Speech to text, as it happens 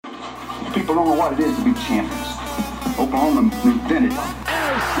People don't know what it is to be champions. Oklahoma invented it.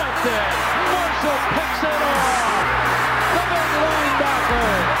 Intercepted. Marshall picks it off. The big linebacker.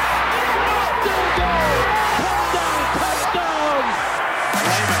 Still goes. Touchdown. Touchdown.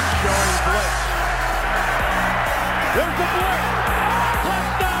 Lehman showing blitz. There's the blitz.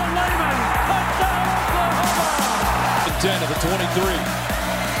 Touchdown Lehman. Touchdown Oklahoma. 10 of the 23.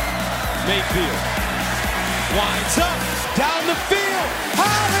 Mayfield winds up down the field.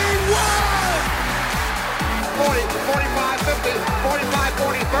 Hollywood! 40, 45, 50, 45,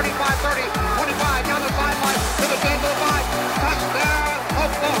 40, 35, 30, 25, down the sideline to the 10-5. Touchdown,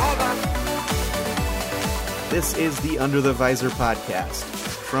 Oklahoma. This is the Under the Visor podcast.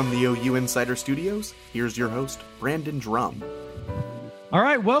 From the OU Insider Studios, here's your host, Brandon Drum. All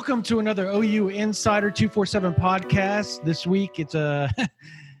right, welcome to another OU Insider 247 podcast. This week, it's a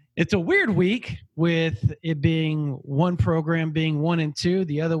weird week with it being one program being 1-2,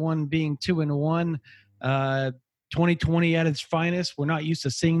 the other one being 2-1. 2020 at its finest. We're not used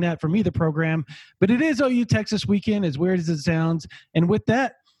to seeing that from either program, but it is OU Texas weekend, as weird as it sounds. And with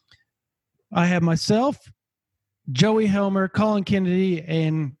that, I have myself, Joey Helmer, Colin Kennedy,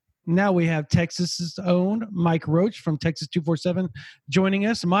 and now we have Texas's own Mike Roach from Texas 247 joining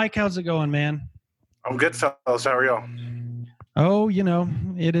us. Mike, how's it going, man? I'm good, fellas. How are y'all? Oh, you know,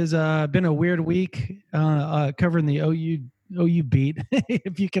 it has been a weird week covering the OU beat,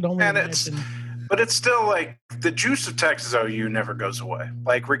 if you could only imagine. But it's still like the juice of Texas OU never goes away.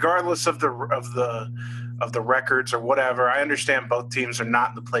 Like regardless of the records or whatever, I understand both teams are not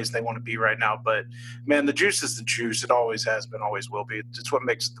in the place they want to be right now. But man, the juice is the juice. It always has been, always will be. It's what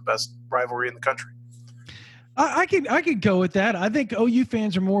makes it the best rivalry in the country. I could go with that. I think OU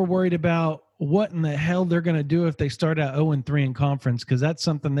fans are more worried about what in the hell they're going to do if they start out 0-3 in conference, because that's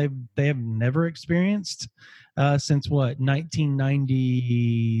something they have never experienced since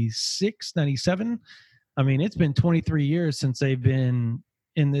 1996, 97. I mean, it's been 23 years since they've been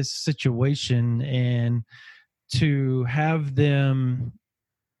in this situation, and to have them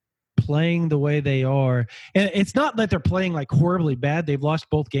playing the way they are, and it's not that they're playing like horribly bad. They've lost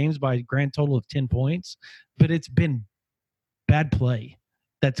both games by a grand total of 10 points, but it's been bad play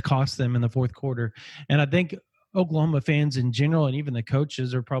that's cost them in the fourth quarter. And I think Oklahoma fans in general, and even the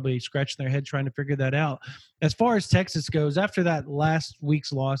coaches, are probably scratching their head trying to figure that out. As far as Texas goes, after that last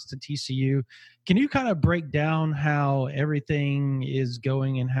week's loss to TCU, can you kind of break down how everything is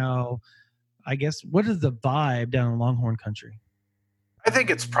going and how, I guess, what is the vibe down in Longhorn country? I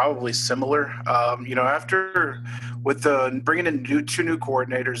think it's probably similar. After with bringing in two new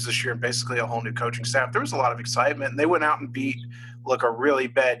coordinators this year and basically a whole new coaching staff, there was a lot of excitement. And they went out and beat a really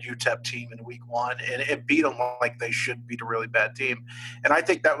bad UTEP team in week one, and it beat them like they should beat a really bad team. And I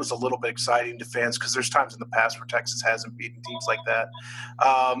think that was a little bit exciting to fans because there's times in the past where Texas hasn't beaten teams like that.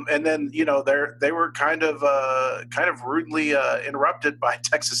 And then they were kind of rudely interrupted by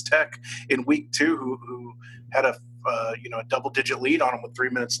Texas Tech in week two, who had a double-digit lead on them with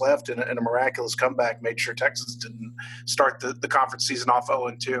 3 minutes left, and a miraculous comeback made sure Texas didn't start the conference season off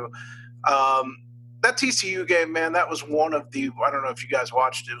 0-2. That TCU game, man, that was one of the – I don't know if you guys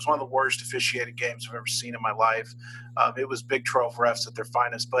watched it. It was one of the worst officiated games I've ever seen in my life. It was Big 12 refs at their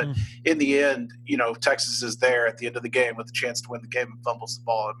finest. But in the end, Texas is there at the end of the game with a chance to win the game and fumbles the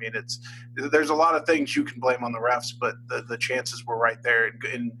ball. I mean, there's a lot of things you can blame on the refs, but the chances were right there.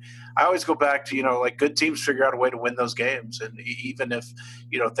 And I always go back to, good teams figure out a way to win those games, and even if,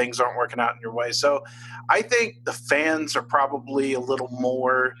 things aren't working out in your way. So I think the fans are probably a little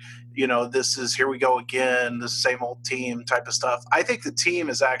more – this is here we go again, the same old team type of stuff. I think the team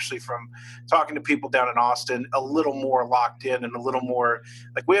is actually, from talking to people down in Austin, a little more locked in and a little more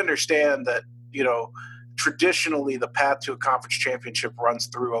like we understand that, traditionally the path to a conference championship runs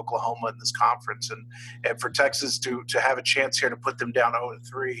through Oklahoma in this conference. And for Texas to have a chance here to put them down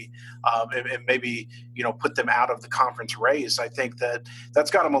 0-3 and maybe, put them out of the conference race, I think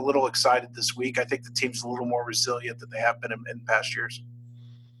that's got them a little excited this week. I think the team's a little more resilient than they have been in past years.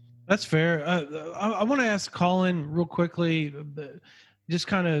 That's fair. I want to ask Colin real quickly, just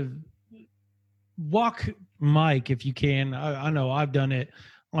kind of walk Mike, if you can. I know I've done it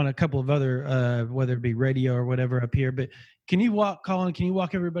on a couple of other, whether it be radio or whatever up here, but can you walk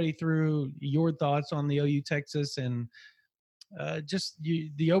everybody through your thoughts on the OU Texas and just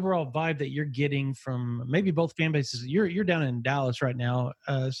the overall vibe that you're getting from maybe both fan bases? You're down in Dallas right now.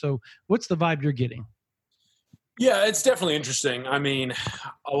 So what's the vibe you're getting? Yeah, it's definitely interesting. I mean,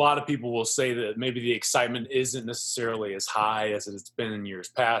 a lot of people will say that maybe the excitement isn't necessarily as high as it's been in years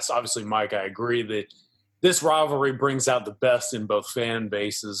past. Obviously, Mike, I agree that this rivalry brings out the best in both fan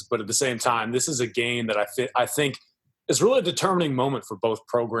bases. But at the same time, this is a game that I think, it's really a determining moment for both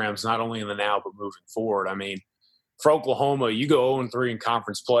programs, not only in the now but moving forward. I mean, for Oklahoma, you go 0-3 in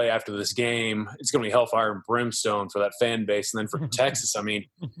conference play after this game, it's going to be hellfire and brimstone for that fan base. And then for Texas, I mean,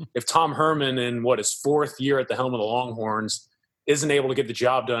 if Tom Herman in his fourth year at the helm of the Longhorns isn't able to get the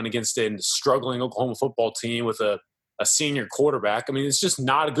job done against a struggling Oklahoma football team with a senior quarterback, I mean, it's just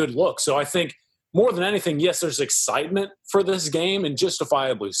not a good look. So I think more than anything, yes, there's excitement for this game, and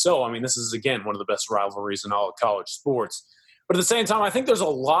justifiably so. I mean, this is, again, one of the best rivalries in all of college sports. But at the same time, I think there's a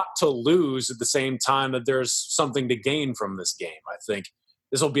lot to lose at the same time that there's something to gain from this game. I think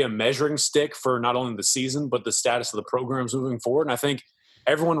this will be a measuring stick for not only the season, but the status of the programs moving forward. And I think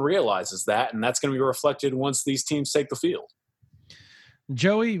everyone realizes that, and that's going to be reflected once these teams take the field.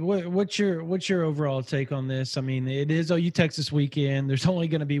 Joey, what's your overall take on this? I mean, it is OU Texas weekend. There's only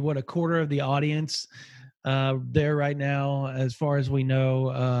going to be, a quarter of the audience there right now, as far as we know.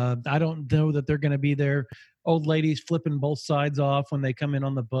 I don't know that they're going to be there. Old ladies flipping both sides off when they come in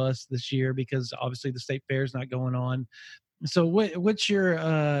on the bus this year, because obviously the state fair is not going on. So what's your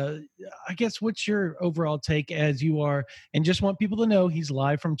what's your overall take as you are, and just want people to know he's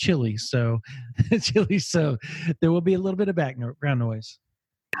live from Chile. So so there will be a little bit of background noise.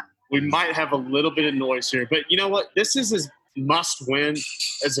 We might have a little bit of noise here, but you know what? This is as must win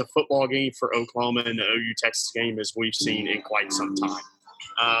as a football game for Oklahoma and the OU Texas game as we've seen in quite some time.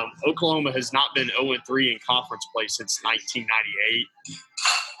 Oklahoma has not been 0-3 in conference play since 1998.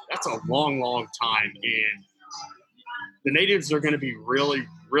 That's a long, long time. And the natives are going to be really,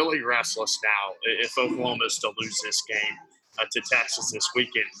 really restless now if Oklahoma is to lose this game to Texas this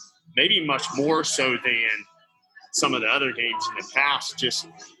weekend. Maybe much more so than some of the other games in the past, just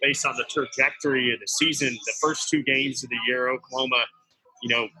based on the trajectory of the season. The first two games of the year, Oklahoma,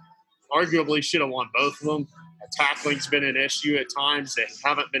 arguably should have won both of them. Tackling's been an issue at times. They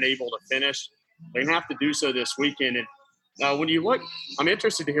haven't been able to finish. They're going to have to do so this weekend. And when you look, I'm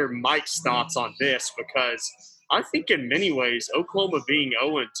interested to hear Mike's thoughts on this, because I think in many ways Oklahoma being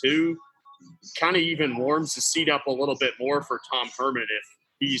 0-2 kind of even warms the seat up a little bit more for Tom Herman if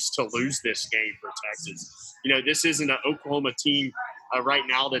he's to lose this game for Texas. This isn't an Oklahoma team right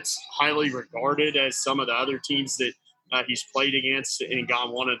now that's highly regarded as some of the other teams that he's played against and gone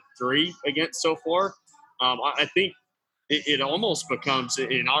 1-3 against so far. I think it almost becomes,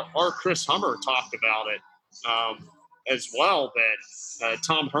 and our Chris Hummer talked about it as well, that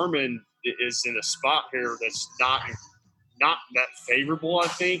Tom Herman is in a spot here that's not that favorable, I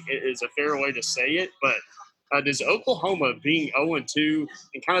think, is a fair way to say it. But does Oklahoma being 0-2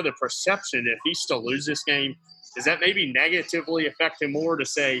 and kind of the perception if he's to lose this game, does that maybe negatively affect him more to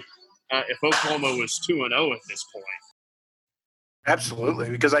say if Oklahoma was 2-0 at this point? Absolutely,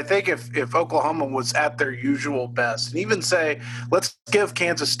 because I think if Oklahoma was at their usual best, and even say, let's give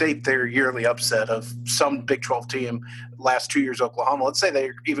Kansas State their yearly upset of some Big 12 team last 2 years, Oklahoma, let's say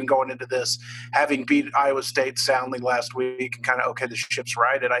they're even going into this having beat Iowa State soundly last week and kind of, okay, the ship's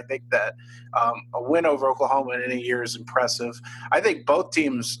righted. I think that a win over Oklahoma in any year is impressive. I think both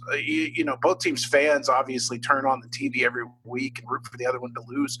teams, both teams' fans obviously turn on the TV every week and root for the other one to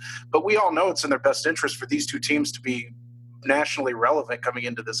lose, but we all know it's in their best interest for these two teams to be nationally relevant coming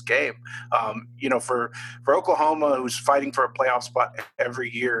into this game. For Oklahoma, who's fighting for a playoff spot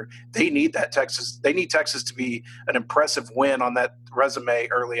every year, they need Texas to be an impressive win on that resume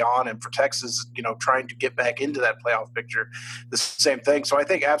early on, and for Texas, trying to get back into that playoff picture, the same thing. So I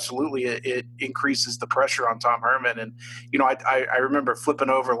think absolutely it increases the pressure on Tom Herman. And I remember flipping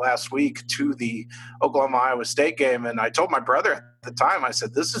over last week to the Oklahoma-Iowa State game, and I told my brother at the time, I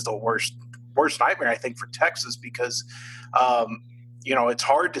said, this is the worst nightmare, I think, for Texas, because it's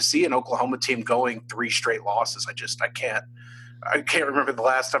hard to see an Oklahoma team going 3 straight losses. I can't remember the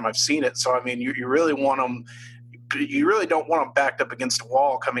last time I've seen it. So, I mean, you really want them, you really don't want them backed up against a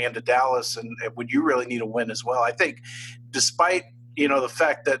wall coming into Dallas, and when you really need a win as well. I think despite, the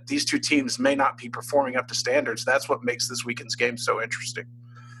fact that these two teams may not be performing up to standards, that's what makes this weekend's game so interesting.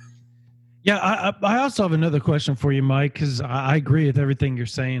 Yeah, I also have another question for you, Mike, because I agree with everything you're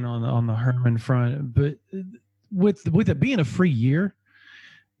saying on the Herman front. But with it being a free year,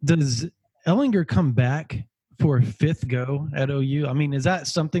 does Ehlinger come back for a 5th go at OU? I mean, is that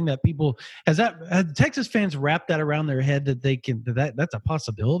something that people have Texas fans wrapped that around their head that they can that's a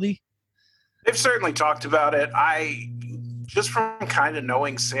possibility? They've certainly talked about it. Just from kind of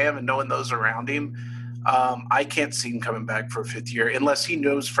knowing Sam and knowing those around him, I can't see him coming back for a 5th year unless he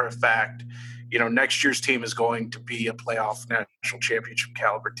knows for a fact, next year's team is going to be a playoff national championship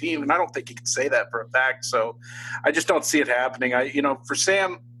caliber team. And I don't think he can say that for a fact. So I just don't see it happening. For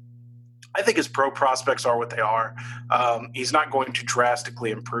Sam, I think his pro prospects are what they are. He's not going to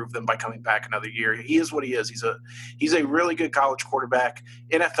drastically improve them by coming back another year. He is what he is. He's a really good college quarterback.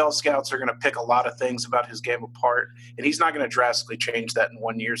 NFL scouts are going to pick a lot of things about his game apart, and he's not going to drastically change that in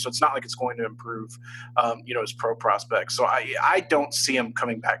 1 year. So it's not like it's going to improve, his pro prospects. So I don't see him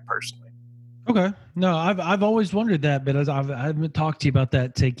coming back personally. Okay. No, I've always wondered that, but I haven't talked to you about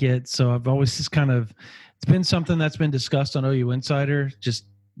that take yet. So I've always just it's been something that's been discussed on OU Insider. Just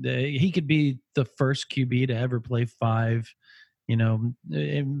he could be the first QB to ever play 5, and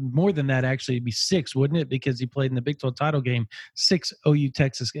more than that, actually, it'd be 6, wouldn't it? Because he played in the Big 12 title game, 6 OU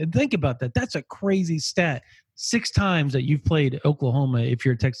Texas. And think about that. That's a crazy stat. 6 times that you've played Oklahoma if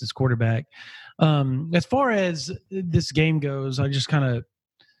you're a Texas quarterback. As far as this game goes, I just kind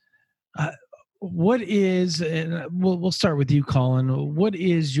of what is, and we'll start with you, Colin. What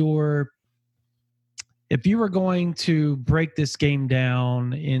is if you were going to break this game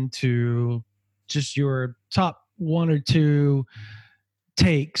down into just your top 1 or 2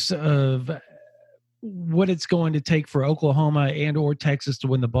 takes of what it's going to take for Oklahoma and or Texas to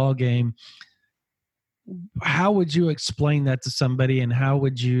win the ball game, how would you explain that to somebody, and how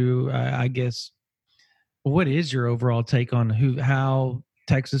would you, what is your overall take on how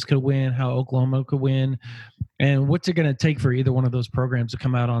Texas could win, how Oklahoma could win, and what's it going to take for either one of those programs to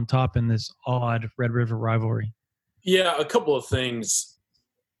come out on top in this odd Red River rivalry? Yeah, a couple of things.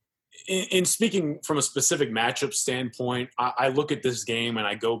 In speaking from a specific matchup standpoint, I look at this game and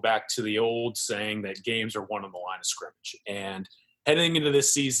I go back to the old saying that games are won on the line of scrimmage. And heading into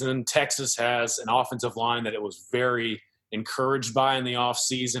this season, Texas has an offensive line that it was very encouraged by in the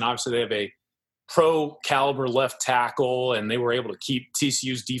offseason. Obviously, they have a pro-caliber left tackle, and they were able to keep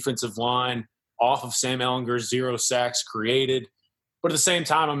TCU's defensive line off of Sam Ehlinger's 0 sacks created. But at the same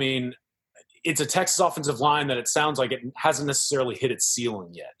time, I mean, it's a Texas offensive line that it sounds like it hasn't necessarily hit its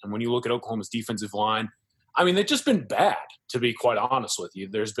ceiling yet. And when you look at Oklahoma's defensive line, I mean, they've just been bad, to be quite honest with you.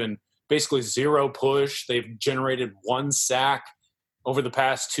 There's been basically 0 push. They've generated 1 sack over the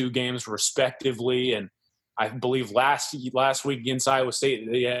past 2 games respectively. And I believe last week against Iowa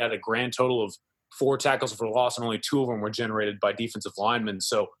State, they had a grand total of 4 tackles for loss, and only 2 of them were generated by defensive linemen.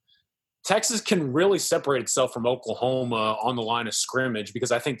 So Texas can really separate itself from Oklahoma on the line of scrimmage,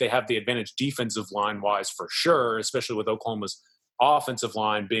 because I think they have the advantage defensive line-wise for sure, especially with Oklahoma's offensive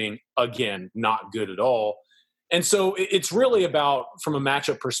line being, again, not good at all. And so it's really about, from a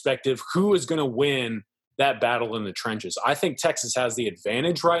matchup perspective, who is going to win that battle in the trenches. I think Texas has the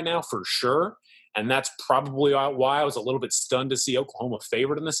advantage right now for sure. And that's probably why I was a little bit stunned to see Oklahoma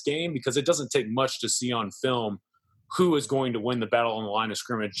favored in this game, because it doesn't take much to see on film who is going to win the battle on the line of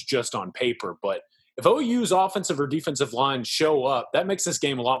scrimmage just on paper. But if OU's offensive or defensive line show up, that makes this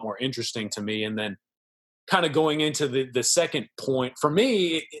game a lot more interesting to me. And then kind of going into the second point, for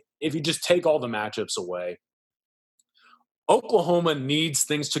me, if you just take all the matchups away, Oklahoma needs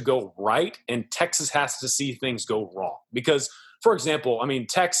things to go right, and Texas has to see things go wrong. Because, for example, I mean,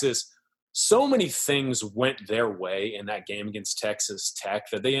 Texas – so many things went their way in that game against Texas Tech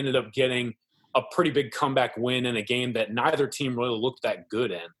that they ended up getting a pretty big comeback win in a game that neither team really looked that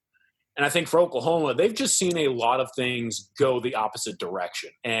good in. And I think for Oklahoma, they've just seen a lot of things go the opposite direction,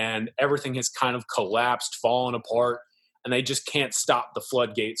 and everything has kind of collapsed, fallen apart, and they just can't stop the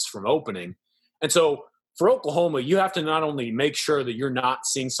floodgates from opening. And so for Oklahoma, you have to not only make sure that you're not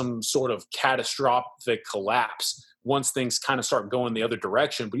seeing some sort of catastrophic collapse once things kind of start going the other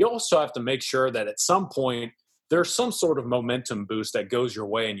direction, but you also have to make sure that at some point there's some sort of momentum boost that goes your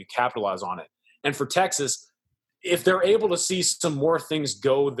way and you capitalize on it. And for Texas, if they're able to see some more things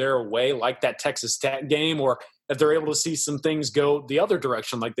go their way, like that Texas Tech game, or if they're able to see some things go the other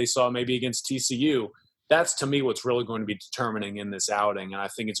direction, like they saw maybe against TCU, that's to me what's really going to be determining in this outing. And I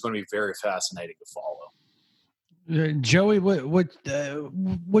think it's going to be very fascinating to follow. Joey,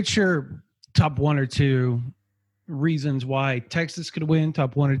 what's your top 1 or 2 reasons why Texas could win,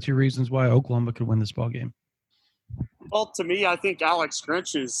 top 1 or 2 reasons why Oklahoma could win this ball game? Well, to me, I think Alex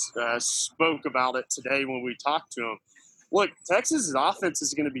Grinch spoke about it today when we talked to him. Look, Texas's offense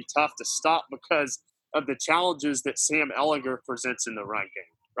is going to be tough to stop because of the challenges that Sam Ehlinger presents in the run game,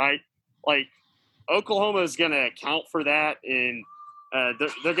 right? Like, Oklahoma is going to account for that, and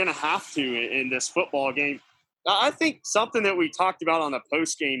they're going to have to in this football game. I think something that we talked about on the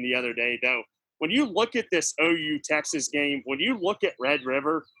post game the other day, though, when you look at this OU-Texas game, when you look at Red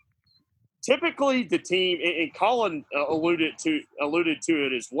River, typically the team, and Colin alluded to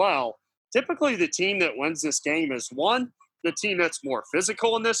it as well, typically the team that wins this game is, 1, the team that's more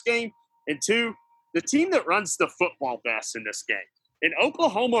physical in this game, and 2, the team that runs the football best in this game. In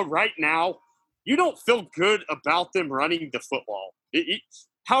Oklahoma right now, you don't feel good about them running the football.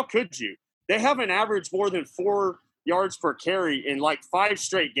 How could you? They haven't averaged more than 4 yards per carry in like 5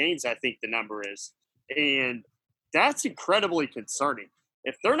 straight games, I think the number is. And that's incredibly concerning.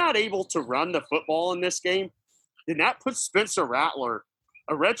 If they're not able to run the football in this game, then that puts Spencer Rattler,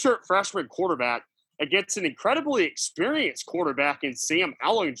 a redshirt freshman quarterback, against an incredibly experienced quarterback in Sam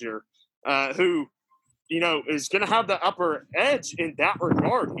Ehlinger, who, is going to have the upper edge in that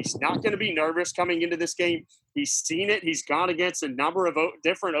regard. He's not going to be nervous coming into this game. He's seen it. He's gone against a number of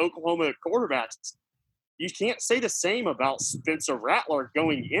different Oklahoma quarterbacks. You can't say the same about Spencer Rattler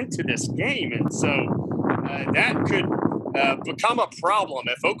going into this game. And so that could become a problem.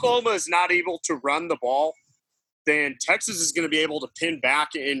 If Oklahoma is not able to run the ball, then Texas is going to be able to pin back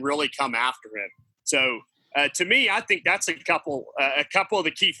and really come after him. So to me, I think that's a couple of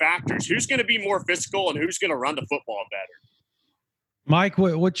the key factors. Who's going to be more physical and who's going to run the football better? Mike,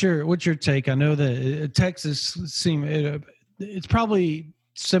 what's your take? I know that Texas it's probably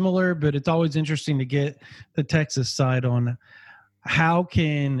similar, but it's always interesting to get the Texas side on.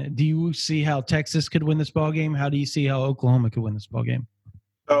 Do you see how Texas could win this ball game? How do you see how Oklahoma could win this ball game?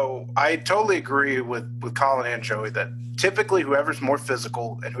 So I totally agree with Colin and Joey that typically whoever's more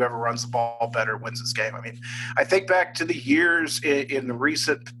physical and whoever runs the ball better wins this game. I mean, I think back to the years in the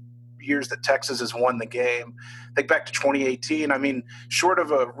recent years that Texas has won the game. Think back to 2018. I mean, short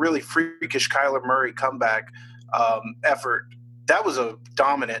of a really freakish Kyler Murray comeback effort, that was a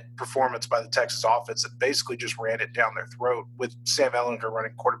dominant performance by the Texas offense that basically just ran it down their throat with Sam Ehlinger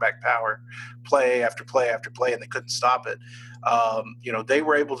running quarterback power play after play after play, and they couldn't stop it. They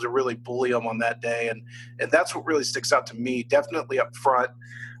were able to really bully them on that day, and that's what really sticks out to me, definitely up front.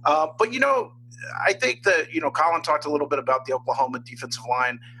 But, I think that, Colin talked a little bit about the Oklahoma defensive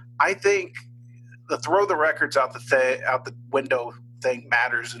line. I think the throw the records out the window thing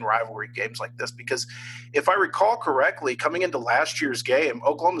matters in rivalry games like this, because if I recall correctly, coming into last year's game,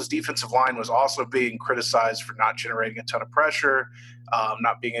 Oklahoma's defensive line was also being criticized for not generating a ton of pressure,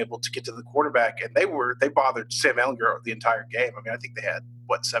 not being able to get to the quarterback, and they bothered Sam Ehlinger the entire game. I mean, I think they had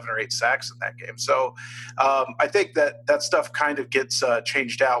 7 or 8 sacks in that game. So I think that stuff kind of gets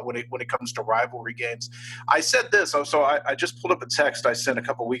changed out when it comes to rivalry games. I said this, so I just pulled up a text I sent a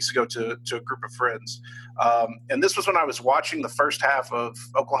couple weeks ago to a group of friends, and this was when I was watching the first half of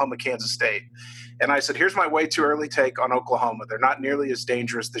Oklahoma-Kansas State. And I said, here's my way too early take on Oklahoma. They're not nearly as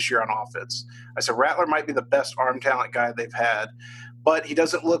dangerous this year on offense. I said, Rattler might be the best arm talent guy they've had, but he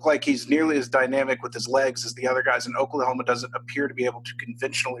doesn't look like he's nearly as dynamic with his legs as the other guys. And Oklahoma doesn't appear to be able to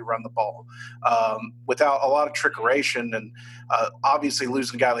conventionally run the ball without a lot of trickeration. And obviously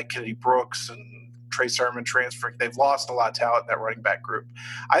losing a guy like Kennedy Brooks and Trey Sermon transferring, they've lost a lot of talent in that running back group.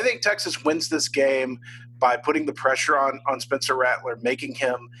 I think Texas wins this game by putting the pressure on Spencer Rattler, making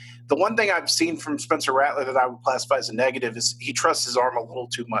him – the one thing I've seen from Spencer Rattler that I would classify as a negative is he trusts his arm a little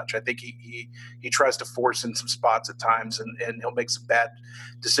too much. I think he tries to force in some spots at times, and he'll make some bad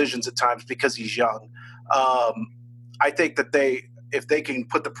decisions at times because he's young. I think that if they can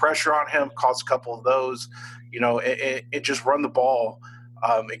put the pressure on him, cause a couple of those, and just run the ball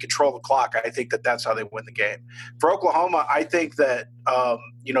and control the clock, I think that's how they win the game. For Oklahoma, I think that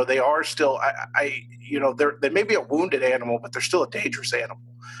they are still they may be a wounded animal, but they're still a dangerous animal.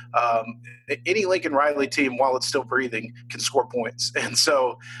 Any Lincoln Riley team, while it's still breathing, can score points. And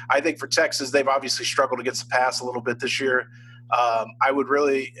so I think for Texas, they've obviously struggled against the pass a little bit this year. I would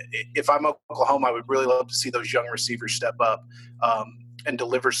really, if I'm Oklahoma, I would really love to see those young receivers step up and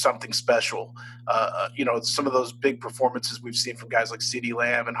deliver something special. Some of those big performances we've seen from guys like CeeDee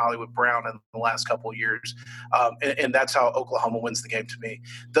Lamb and Hollywood Brown in the last couple of years. And that's how Oklahoma wins the game to me.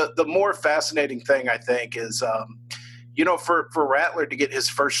 The more fascinating thing, I think, is for Rattler to get his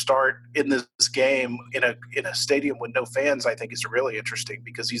first start in this game in a stadium with no fans, I think is really interesting,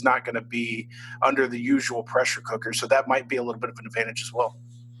 because he's not going to be under the usual pressure cooker. So that might be a little bit of an advantage as well.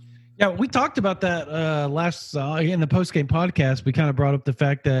 Yeah, we talked about that last in the post-game podcast. We kind of brought up the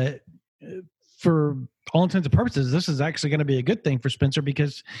fact that for all intents and purposes, this is actually going to be a good thing for Spencer,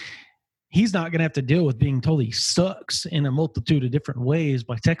 because he's not going to have to deal with being told he sucks in a multitude of different ways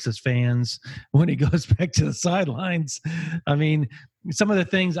by Texas fans when he goes back to the sidelines. I mean, some of the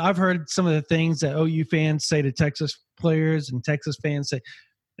things I've heard, some of the things that OU fans say to Texas players and Texas fans say,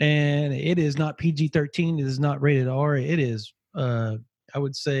 and it is not PG-13. It is not rated R. It is, I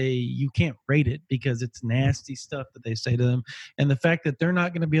would say you can't rate it because it's nasty stuff that they say to them. And the fact that they're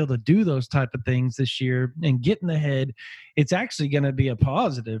not going to be able to do those type of things this year and get in the head, it's actually going to be a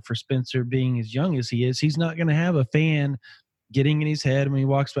positive for Spencer being as young as he is. He's not going to have a fan getting in his head when he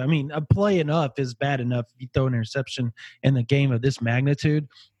walks by. I mean, a play enough is bad enough. If you throw an interception in the game of this magnitude,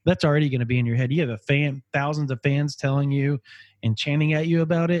 that's already going to be in your head. You have thousands of fans telling you, and chanting at you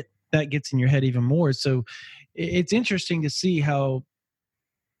about it, that gets in your head even more. So it's interesting to see how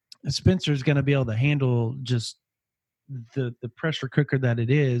Spencer's going to be able to handle just the pressure cooker that it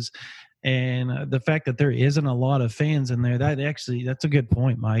is. And the fact that there isn't a lot of fans in there, that's a good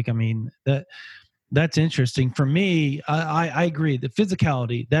point, Mike. I mean, that's interesting. For me, I agree. The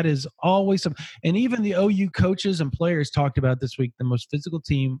physicality, that is always some, and even the OU coaches and players talked about this week, the most physical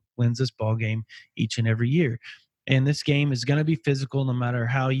team wins this ball game each and every year. And this game is going to be physical no matter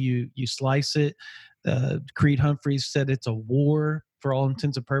how you slice it. Creed Humphreys said it's a war for all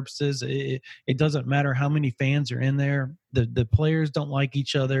intents and purposes. It doesn't matter how many fans are in there. The players don't like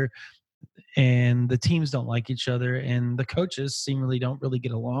each other, and the teams don't like each other, and the coaches seemingly don't really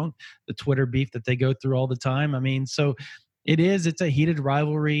get along. The Twitter beef that they go through all the time. I mean, so it's a heated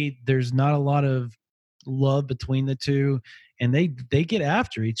rivalry. There's not a lot of love between the two, and they get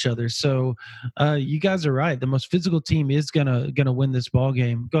after each other. So you guys are right. The most physical team is gonna win this ball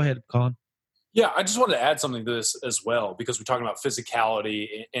game. Go ahead, Colin. Yeah, I just wanted to add something to this as well, because we're talking about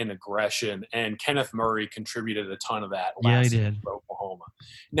physicality and aggression, and Kenneth Murray contributed a ton of that last season for Oklahoma.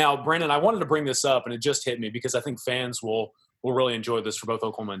 Now, Brandon, I wanted to bring this up, and it just hit me because I think fans will really enjoy this for both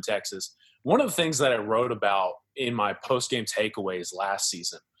Oklahoma and Texas. One of the things that I wrote about in my post-game takeaways last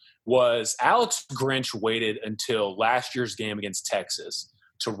season was Alex Grinch waited until last year's game against Texas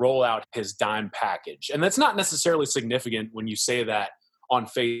to roll out his dime package. And that's not necessarily significant when you say that on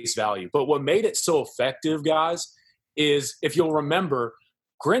face value. But what made it so effective, guys, is if you'll remember,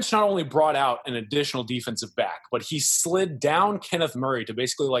 Grinch not only brought out an additional defensive back, but he slid down Kenneth Murray to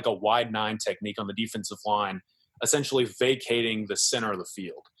basically like a wide 9 technique on the defensive line, essentially vacating the center of the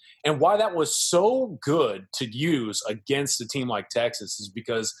field. And why that was so good to use against a team like Texas is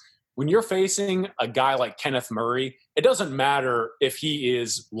because when you're facing a guy like Kenneth Murray, it doesn't matter if he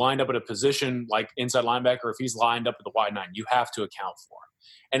is lined up at a position like inside linebacker, or if he's lined up at the wide 9, you have to account for him.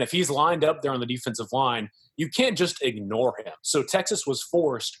 And if he's lined up there on the defensive line, you can't just ignore him. So Texas was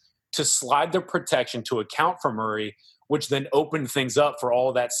forced to slide their protection to account for Murray, which then opened things up for all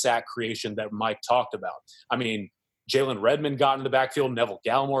of that sack creation that Mike talked about. I mean, Jalen Redmond got in the backfield, Neville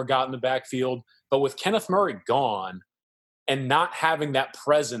Gallimore got in the backfield, but with Kenneth Murray gone, and not having that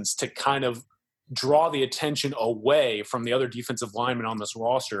presence to kind of draw the attention away from the other defensive linemen on this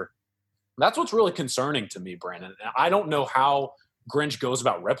roster, that's what's really concerning to me, Brandon. I don't know how Grinch goes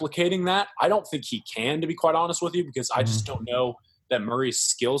about replicating that. I don't think he can, to be quite honest with you, because I just don't know that Murray's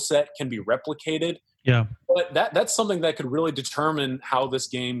skill set can be replicated. Yeah. But that's something that could really determine how this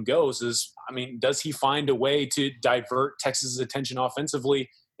game goes is, I mean, does he find a way to divert Texas's attention offensively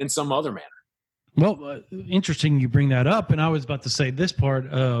in some other manner? Well, interesting you bring that up. And I was about to say this part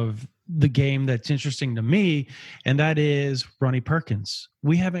of the game that's interesting to me, and that is Ronnie Perkins.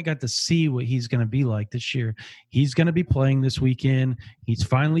 We haven't got to see what he's going to be like this year. He's going to be playing this weekend. He's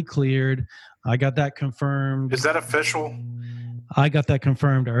finally cleared. I got that confirmed. Is that official? I got that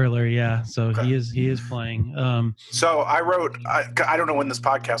confirmed earlier, yeah. So okay. He is playing. So I wrote, I don't know when this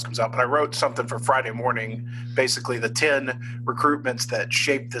podcast comes out, but I wrote something for Friday morning, basically the 10 recruitments that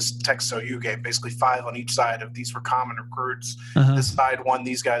shaped this Texas OU game, basically 5 on each side of these were common recruits. This side won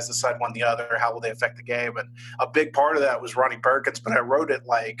these guys, this side won the other. How will they affect the game? And a big part of that was Ronnie Perkins, but I wrote it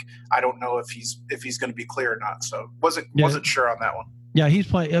like I don't know if he's going to be clear or not. So wasn't sure on that one. Yeah, he's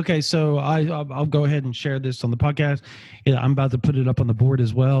playing. Okay, so I'll go ahead and share this on the podcast. Yeah, I'm about to put it up on the board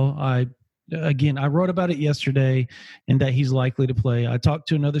as well. I wrote about it yesterday and that he's likely to play. I talked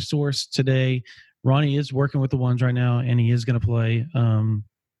to another source today. Ronnie is working with the ones right now, and he is going to play.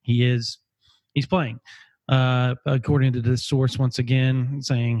 He's playing. According to this source, once again,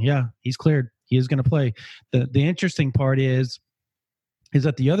 saying, yeah, he's cleared. He is going to play. The interesting part is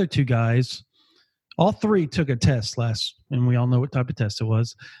that the other 2 guys, all 3 took a test and we all know what type of test it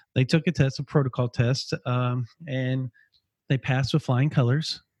was. They took a test, a protocol test, and they passed with flying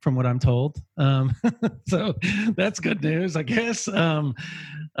colors, from what I'm told. So that's good news, I guess. There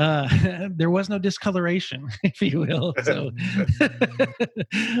was no discoloration, if you will.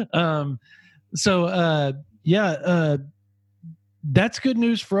 So, that's good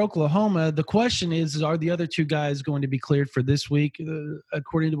news for Oklahoma. The question is, are the other 2 guys going to be cleared for this week?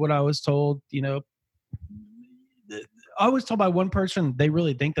 According to what I was told, I was told by one person they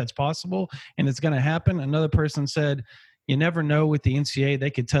really think that's possible and it's going to happen. Another person said, you never know with the NCAA. They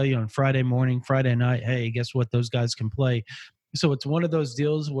could tell you on Friday morning, Friday night, hey, guess what? Those guys can play. So it's one of those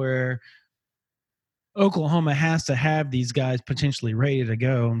deals where Oklahoma has to have these guys potentially ready to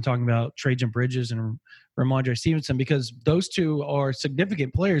go. I'm talking about Trajan Bridges and Ramondre Stevenson, because those 2 are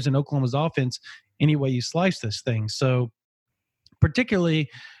significant players in Oklahoma's offense any way you slice this thing. So particularly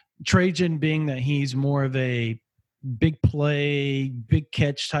Trajan, being that he's more of a big play, big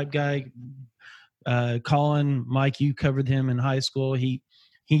catch type guy. Colin, Mike, you covered him in high school. He's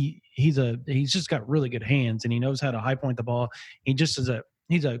just got really good hands, and he knows how to high point the ball.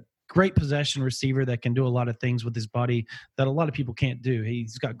 He's a great possession receiver that can do a lot of things with his body that a lot of people can't do.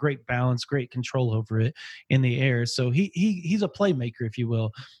 He's got great balance, great control over it in the air. So he's a playmaker, if you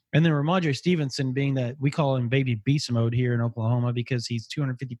will. And then Rhamondre Stevenson, being that we call him baby beast mode here in Oklahoma because he's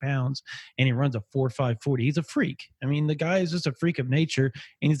 250 pounds and he runs a 4.5 40. He's a freak. I mean, the guy is just a freak of nature,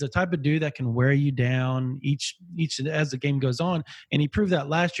 and he's the type of dude that can wear you down each as the game goes on. And he proved that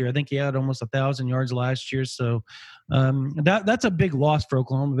last year. I think he had almost 1,000 yards last year. So that's a big loss for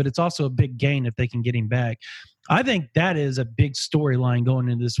Oklahoma, but it's also a big gain if they can get him back. I think that is a big storyline going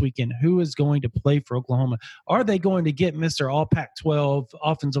into this weekend. Who is going to play for Oklahoma? Are they going to get Mr. All Pac-12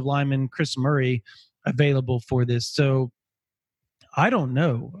 offensive lineman Chris Murray available for this? So I don't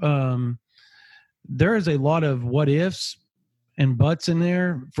know. There is a lot of what ifs and buts in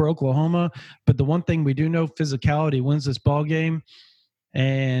there for Oklahoma, but the one thing we do know, physicality wins this ball game.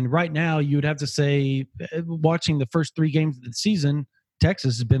 And right now, you would have to say, watching the first 3 games of the season,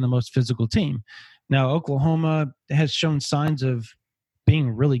 Texas has been the most physical team. Now, Oklahoma has shown signs of being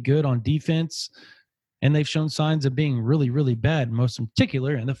really good on defense, and they've shown signs of being really, really bad, most in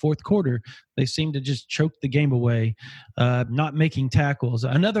particular in the fourth quarter. They seem to just choke the game away, not making tackles.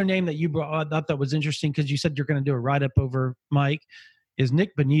 Another name that you brought, I thought that was interesting because you said you're going to do a write-up over Mike, is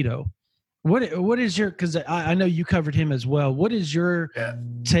Nick Bonitto. What is your – because I know you covered him as well. What is your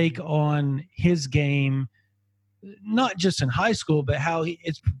take on his game, not just in high school, but how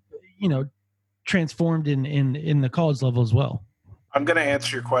it's, transformed in the college level as well? I'm going to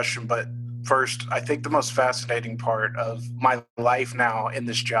answer your question, but first, I think the most fascinating part of my life now in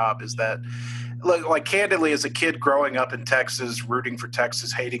this job is that, like candidly, as a kid growing up in Texas, rooting for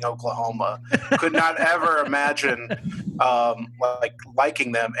Texas, hating Oklahoma, could not ever imagine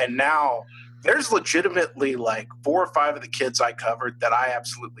liking them. And now there's legitimately like 4 or 5 of the kids I covered that I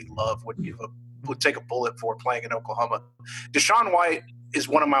absolutely love, would take a bullet for playing in Oklahoma. Deshaun White is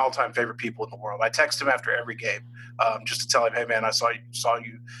one of my all-time favorite people in the world. I text him after every game just to tell him, hey, man, I saw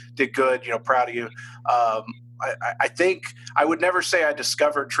you did good, proud of you. I think I would never say I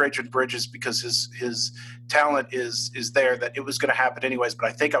discovered Trajan Bridges because his talent is there, that it was going to happen anyways, but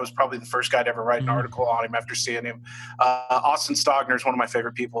I think I was probably the first guy to ever write an article on him after seeing him. Austin Stogner is one of my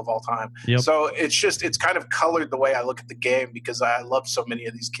favorite people of all time. Yep. So it's kind of colored the way I look at the game because I love so many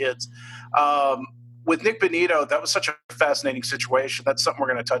of these kids. With Nick Bonitto, that was such a fascinating situation. That's something we're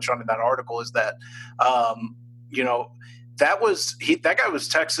going to touch on in that article, is that, that guy was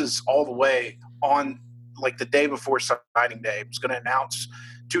Texas all the way on like the day before signing day. He was going to announce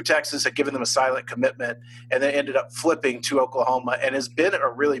to Texas, had given them a silent commitment, and then ended up flipping to Oklahoma, and has been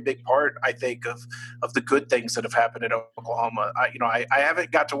a really big part, I think, of the good things that have happened in Oklahoma. I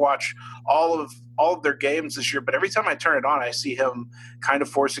haven't got to watch all of their games this year, but every time I turn it on, I see him kind of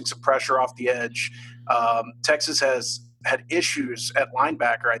forcing some pressure off the edge. Texas has had issues at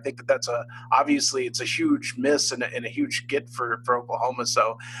linebacker. I think that's obviously it's a huge miss and a huge get for Oklahoma.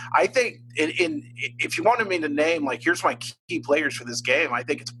 So I think if you wanted me to name, like, here's my key players for this game, I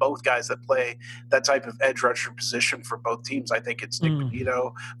think it's both guys that play that type of edge rusher position for both teams. I think it's Nick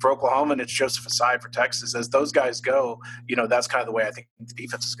Bonitto for Oklahoma and it's Joseph Asai for Texas. As those guys go, that's kind of the way I think the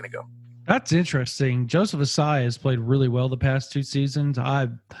defense is going to go. That's interesting. Joseph Asai has played really well the past 2 seasons.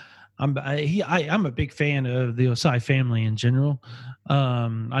 I'm a big fan of the Osai family in general.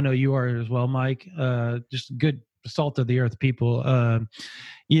 I know you are as well, Mike. Just good salt of the earth people.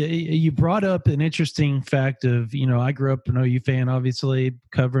 You brought up an interesting fact of, I grew up an OU fan, obviously,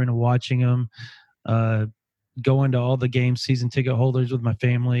 covering and watching them, going to all the games, season ticket holders with my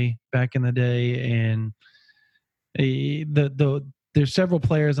family back in the day. And there's several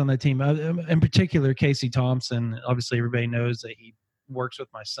players on the team, in particular, Casey Thompson. Obviously, everybody knows that he works with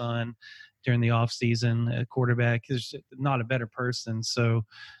my son during the off season at quarterback. He's not a better person. So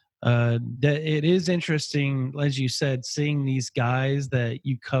that it is interesting, as you said, seeing these guys that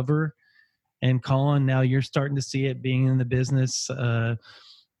you cover, and Colin, now you're starting to see it being in the business that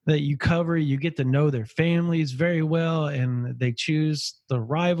you cover. You get to know their families very well, and they choose the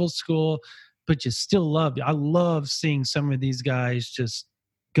rival school, but you still I love seeing some of these guys just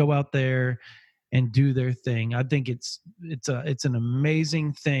go out there and do their thing. I think it's an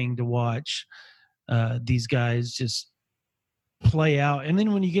amazing thing to watch these guys just play out. And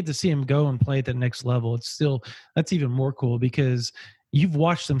then when you get to see them go and play at the next level, that's even more cool because you've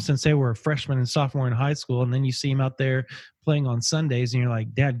watched them since they were a freshman and sophomore in high school, and then you see them out there playing on Sundays, and you're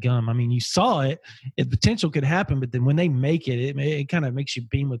like, dadgum. I mean, you saw it. Potential could happen, but then when they make it, it kind of makes you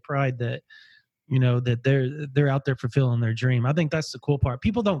beam with pride that, that they're out there fulfilling their dream. I think that's the cool part.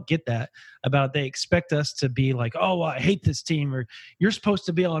 People don't get that about. They expect us to be like, oh, I hate this team, or you're supposed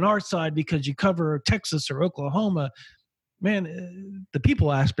to be on our side because you cover Texas or Oklahoma. Man, the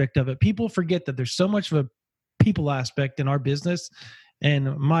people aspect of it, people forget that there's so much of a people aspect in our business.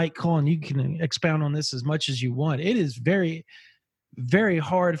 And Mike, Colin, you can expound on this as much as you want. It is very, very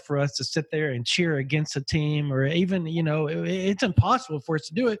hard for us to sit there and cheer against a team, or even, it's impossible for us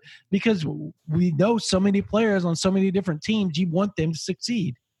to do it because we know so many players on so many different teams. You want them to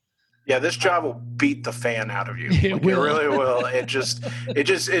succeed. Yeah, this job will beat the fan out of you. It really will.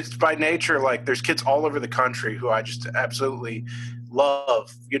 It's by nature. Like, there's kids all over the country who I just absolutely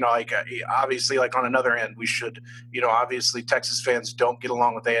love. Obviously, like, on another end, we should, obviously Texas fans don't get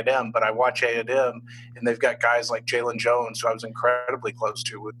along with A&M, but I watch A&M, and they've got guys like Jalen Jones, who I was incredibly close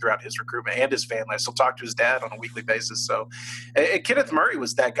to throughout his recruitment, and his family. I still talk to his dad on a weekly basis. So, and Kenneth Murray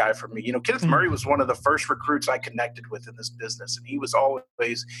was that guy for me. Kenneth Murray was one of the first recruits I connected with in this business, and he was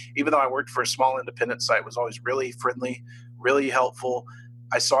always, even though I worked for a small independent site, was always really friendly, really helpful.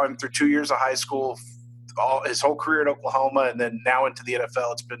 I saw him through 2 years of high school, his whole career at Oklahoma, and then now into the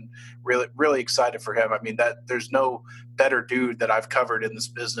NFL. It's been really, really excited for him. I mean, that there's no better dude that I've covered in this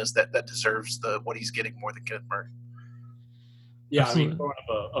business that deserves what he's getting more than Kenneth Murray. Yeah, I mean, growing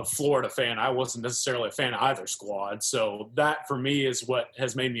up a Florida fan, I wasn't necessarily a fan of either squad. So that, for me, is what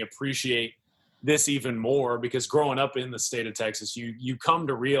has made me appreciate this even more, because growing up in the state of Texas, you come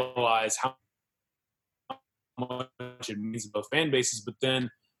to realize how much it means to both fan bases. But then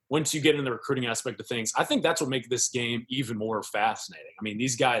once you get in the recruiting aspect of things, I think that's what makes this game even more fascinating. I mean,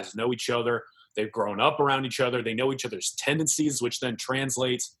 these guys know each other. They've grown up around each other. They know each other's tendencies, which then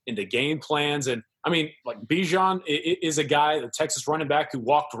translates into game plans. And, I mean, like, Bijan is a guy, the Texas running back, who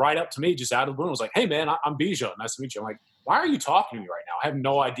walked right up to me just out of the blue and was like, hey, man, I'm Bijan. Nice to meet you. I'm like, why are you talking to me right now? I have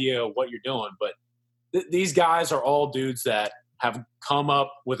no idea what you're doing. But these guys are all dudes that have come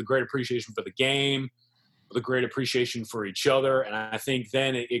up with a great appreciation for the game, with a great appreciation for each other. And I think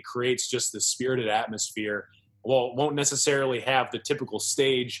then it creates just this spirited atmosphere. Well, it won't necessarily have the typical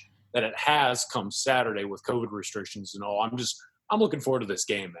stage that it has come Saturday with COVID restrictions and all. I'm looking forward to this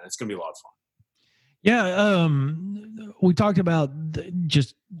game, man. It's going to be a lot of fun. Yeah. We talked about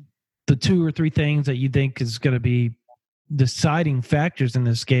just the 2 or 3 things that you think is going to be deciding factors in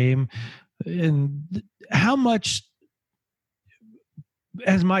this game. And how much,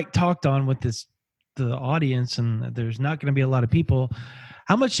 as Mike talked on with the audience, and there's not going to be a lot of people,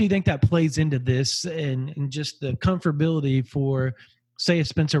 how much do you think that plays into this and just the comfortability for, say, a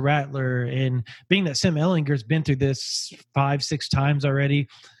Spencer Rattler, and being that Sam Ehlinger's been through this 5-6 times already?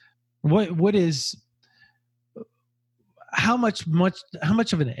 What is, how much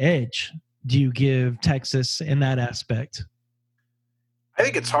of an edge do you give Texas in that aspect? I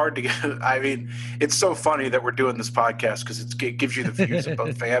think it's hard to get. I mean, it's so funny that we're doing this podcast because it gives you the views of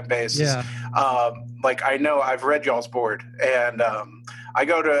both fan bases. Yeah. Like, I know I've read y'all's board, and I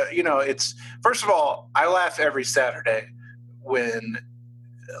go to, it's, first of all, I laugh every Saturday when,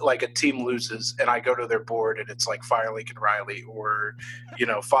 like, a team loses and I go to their board and it's like fire Lincoln Riley, or,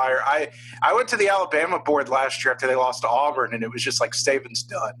 fire. I went to the Alabama board last year after they lost to Auburn, and it was just like, Saban's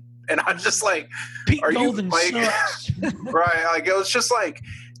done. And I'm just like, Pete are Golden you like, right? Like, it was just like,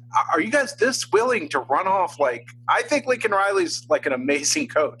 are you guys this willing to run off? Like, I think Lincoln Riley's like an amazing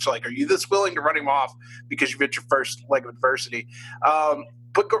coach. Like, are you this willing to run him off because you've hit your first leg of adversity?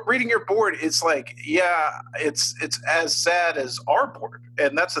 But reading your board, it's like, yeah, it's as sad as our board.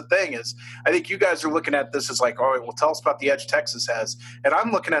 And that's the thing, is I think you guys are looking at this as like, all right, well, tell us about the edge Texas has. And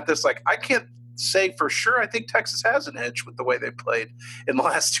I'm looking at this like, I can't say for sure I think Texas has an edge with the way they played in the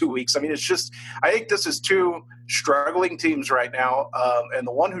last 2 weeks. I mean, it's just, I think this is 2 struggling teams right now, and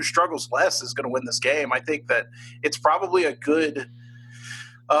the one who struggles less is going to win this game. I think that it's probably a good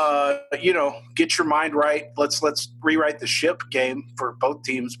get your mind right. Let's rewrite the ship game for both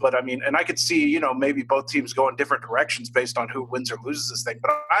teams. But I mean, and I could see, maybe both teams go in different directions based on who wins or loses this thing.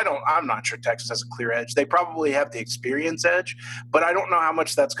 But I'm not sure Texas has a clear edge. They probably have the experience edge, but I don't know how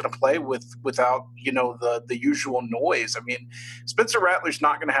much that's going to play without, the usual noise. I mean, Spencer Rattler's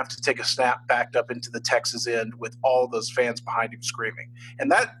not going to have to take a snap backed up into the Texas end with all those fans behind him screaming.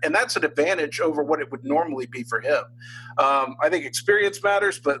 And that's an advantage over what it would normally be for him. I think experience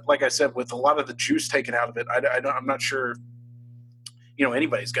matters, but like I said, with a lot of the juice taken out of it, I'm not sure,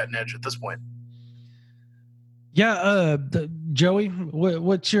 anybody's got an edge at this point. Yeah, Joey,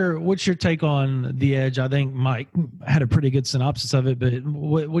 what's your take on the edge? I think Mike had a pretty good synopsis of it, but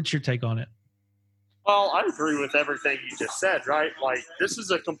what's your take on it? Well, I agree with everything you just said, right? Like, this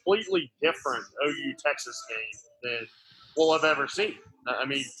is a completely different OU Texas game than we'll have ever seen. I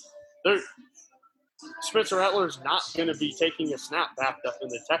mean, Spencer Rattler's not going to be taking a snap backed up in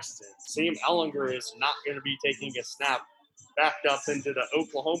the Texas end. Sam Ehlinger is not going to be taking a snap backed up into the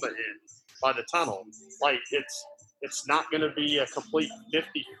Oklahoma end by the tunnel. Like, it's not going to be a complete 50-50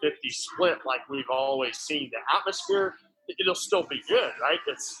 split like we've always seen. The atmosphere, it'll still be good, right?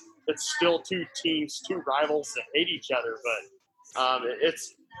 It's still two teams, two rivals that hate each other, but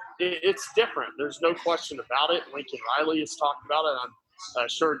it's different. There's no question about it. Lincoln Riley has talked about it. I'm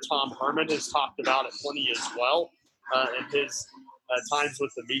sure Tom Herman has talked about it plenty as well in his times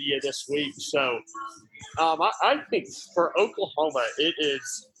with the media this week. So I think for Oklahoma, it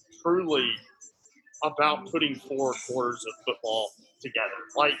is truly about putting 4 quarters of football together.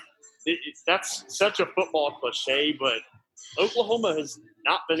 Like, that's such a football cliche, but Oklahoma has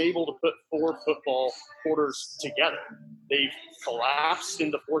not been able to put 4 football quarters together. They've collapsed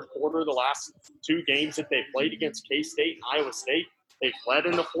in the fourth quarter the last 2 games that they played against K-State and Iowa State. They fled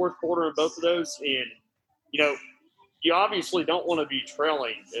in the fourth quarter in both of those. And, you obviously don't want to be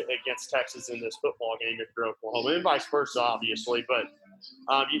trailing against Texas in this football game if you're Oklahoma, and vice versa, obviously. But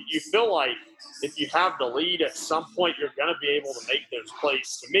you feel like if you have the lead at some point, you're going to be able to make those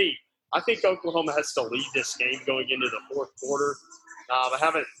plays. To me, I think Oklahoma has to lead this game going into the fourth quarter. I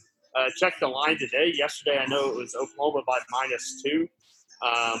haven't checked the line today. Yesterday, I know it was Oklahoma by -2.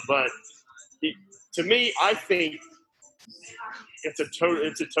 But to me, I think it's a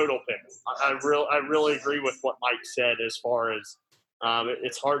total pick. I really agree with what Mike said as far as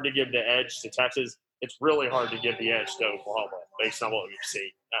it's hard to give the edge to Texas. It's really hard to give the edge to Oklahoma based on what we've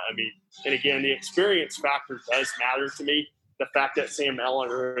seen. And again, the experience factor does matter to me. The fact that Sam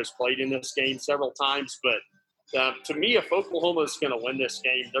Ehlinger has played in this game several times. But to me, if Oklahoma is going to win this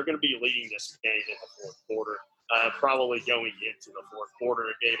game, they're going to be leading this game in the fourth quarter, probably going into the fourth quarter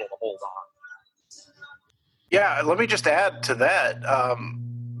and be able to hold on. Yeah, let me just add to that.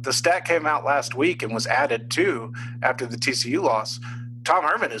 The stat came out last week and was added too after the TCU loss. Tom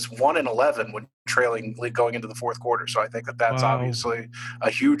Herman is 1-11 when trailing going into the fourth quarter. So I think that's obviously a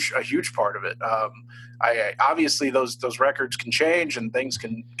huge part of it. Obviously those records can change and things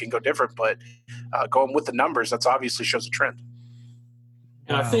can go different, but going with the numbers, that's obviously shows a trend.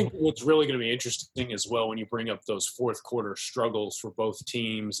 And I think what's really going to be interesting as well when you bring up those fourth quarter struggles for both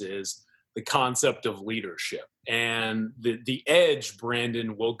teams is the concept of leadership. And the edge,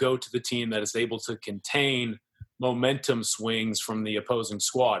 Brandon, will go to the team that is able to contain momentum swings from the opposing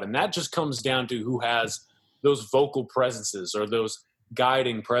squad. And that just comes down to who has those vocal presences or those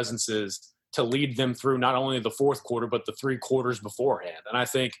guiding presences to lead them through not only the fourth quarter, but the 3 quarters beforehand. And I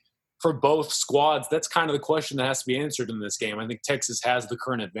think for both squads, that's kind of the question that has to be answered in this game. I think Texas has the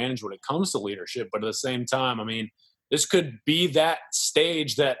current advantage when it comes to leadership, but at the same time, I mean, this could be that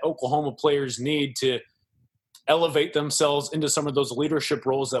stage that Oklahoma players need to elevate themselves into some of those leadership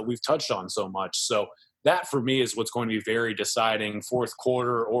roles that we've touched on so much. So that, for me, is what's going to be very deciding fourth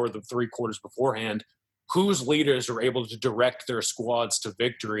quarter or the 3 quarters beforehand, whose leaders are able to direct their squads to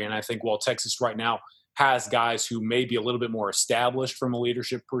victory. And I think while Texas right now has guys who may be a little bit more established from a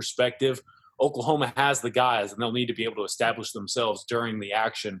leadership perspective, Oklahoma has the guys, and they'll need to be able to establish themselves during the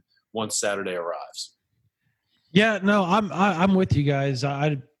action once Saturday arrives. Yeah, no, I'm with you guys.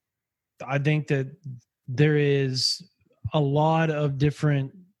 I think that there is a lot of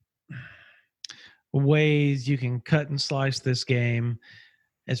different ways you can cut and slice this game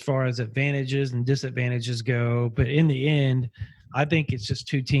as far as advantages and disadvantages go. But in the end, I think it's just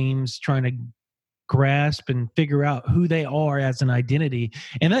 2 teams trying to grasp and figure out who they are as an identity.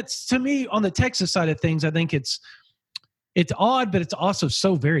 And that's, to me, on the Texas side of things, I think it's odd, but it's also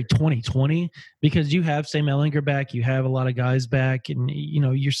so very 2020 because you have Sam Ehlinger back, you have a lot of guys back, and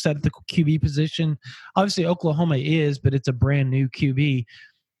you're set at the QB position. Obviously, Oklahoma is, but it's a brand new QB.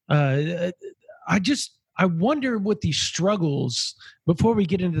 I wonder what these struggles, before we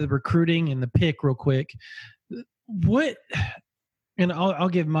get into the recruiting and the pick real quick, and I'll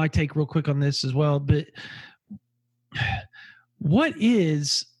give my take real quick on this as well, but what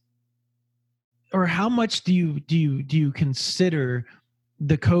is, or how much do you consider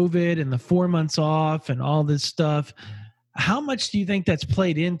the COVID and the 4 months off and all this stuff? How much do you think that's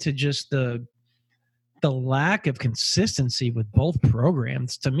played into just the lack of consistency with both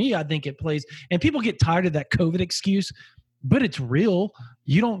programs? To me, I think it plays, and people get tired of that COVID excuse, but it's real.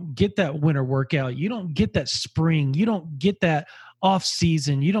 You don't get that winter workout. You don't get that spring. You don't get that off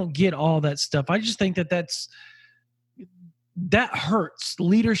season. You don't get all that stuff. I just think that hurts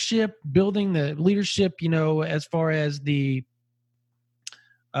leadership, building the leadership, as far as the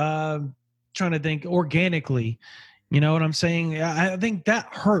trying to think organically, you know what I'm saying? I think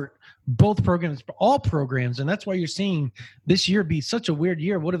that hurt both programs, all programs. And that's why you're seeing this year be such a weird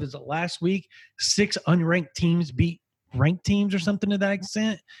year. What if it's last week, 6 unranked teams beat ranked teams or something to that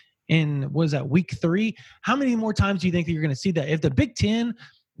extent? And was that week 3? How many more times do you think that you're going to see that? If the Big Ten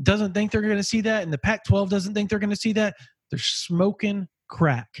doesn't think they're going to see that and the Pac-12 doesn't think they're going to see that, they're smoking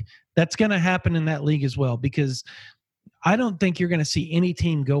crack. That's going to happen in that league as well, because I don't think you're going to see any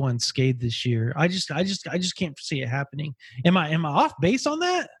team go unscathed this year. I just can't see it happening. Am I off base on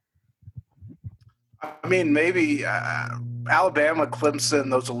that? I mean, maybe Alabama,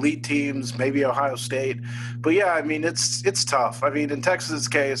 Clemson, those elite teams, maybe Ohio State. But, yeah, I mean, it's tough. I mean, in Texas'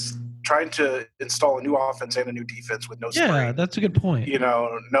 case, trying to install a new offense and a new defense with no spring. Yeah, that's a good point.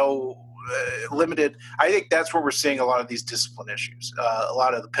 No limited. I think that's where we're seeing a lot of these discipline issues, a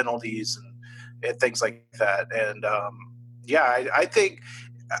lot of the penalties and things like that. And, I think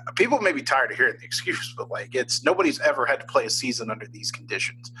people may be tired of hearing the excuse, but nobody's ever had to play a season under these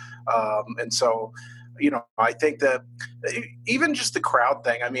conditions. And so, I think that even just the crowd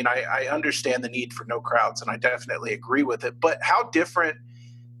thing, I mean, I understand the need for no crowds, and I definitely agree with it. But how different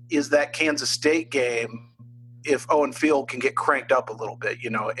is that Kansas State game if Owen Field can get cranked up a little bit,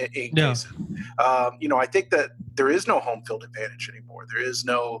 in cases? I think that there is no home field advantage anymore. There is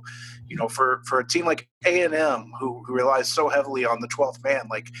no, for a team like A&M who relies so heavily on the 12th man,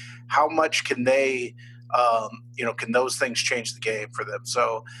 how much can they – can those things change the game for them?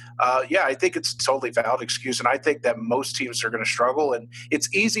 So, I think it's a totally valid excuse, and I think that most teams are going to struggle. And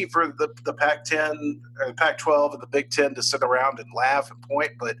it's easy for the Pac-10 or the Pac-12 and the Big Ten to sit around and laugh and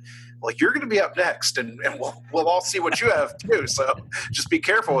point, but you're going to be up next, and we'll all see what you have too. So just be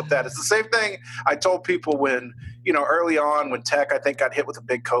careful with that. It's the same thing I told people when early on when Tech I think got hit with a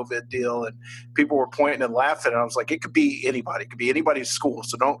big COVID deal, and people were pointing and laughing, and I was like, it could be anybody. It could be anybody's school.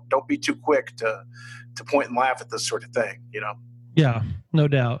 So don't be too quick to point and laugh at this sort of thing, Yeah, no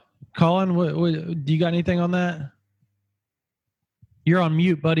doubt. Colin, what, do you got anything on that? You're on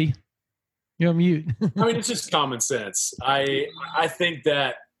mute, buddy. You're on mute. I mean, it's just common sense. I think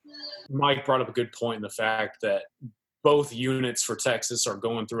that Mike brought up a good point in the fact that both units for Texas are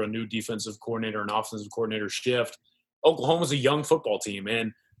going through a new defensive coordinator and offensive coordinator shift. Oklahoma's a young football team,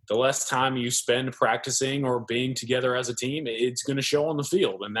 and the less time you spend practicing or being together as a team, it's going to show on the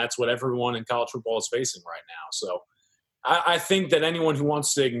field. And that's what everyone in college football is facing right now. So I think that anyone who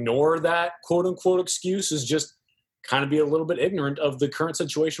wants to ignore that quote-unquote excuse is just kind of be a little bit ignorant of the current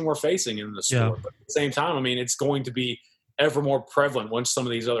situation we're facing in the sport. Yeah. But at the same time, I mean, it's going to be ever more prevalent once some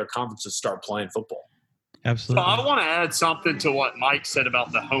of these other conferences start playing football. Absolutely. So I want to add something to what Mike said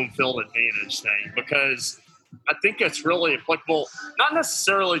about the home field advantage thing, because I think it's really applicable, not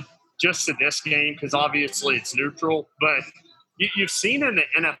necessarily just to this game, because obviously it's neutral, but you've seen in the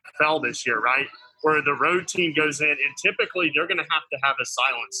NFL this year, right, where the road team goes in and typically they're going to have a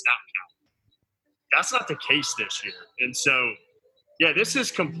silent snap count. That's not the case this year. And so, this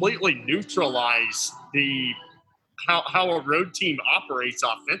has completely neutralized how a road team operates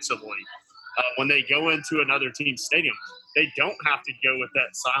offensively when they go into another team's stadium. They don't have to go with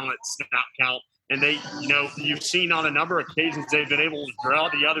that silent snap count. And they, you've seen on a number of occasions they've been able to draw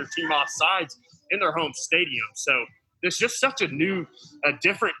the other team off sides in their home stadium. So there's just such a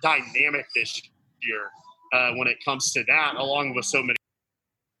different dynamic this year when it comes to that, along with so many.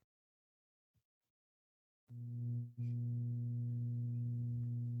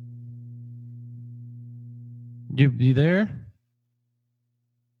 You there?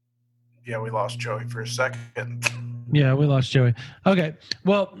 Yeah, we lost Joey for a second. Yeah, we lost Joey. Okay,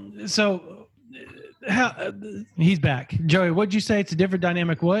 well, so he's back. Joey, what'd you say? It's a different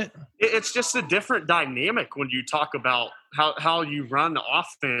dynamic. What? It's just a different dynamic when you talk about how you run the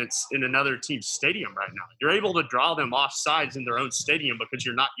offense in another team's stadium right now. You're able to draw them off sides in their own stadium because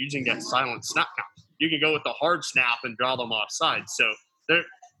you're not using that silent snap count. You can go with the hard snap and draw them off sides. So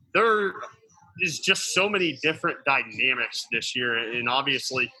there is just so many different dynamics this year. And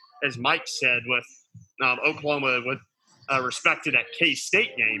obviously, as Mike said, with Oklahoma with respect to that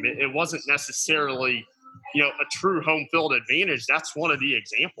K-State game, it wasn't necessarily, a true home field advantage. That's one of the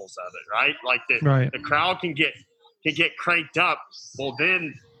examples of it, right? Like the crowd can get cranked up. Well,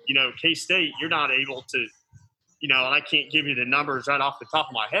 then, K-State, you're not able to, and I can't give you the numbers right off the top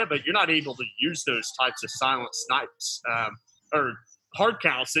of my head, but you're not able to use those types of silent snipes or hard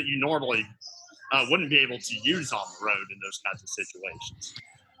counts that you normally wouldn't be able to use on the road in those kinds of situations.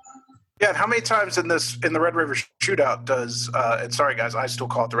 Yeah, and how many times in the Red River Shootout does and sorry guys, I still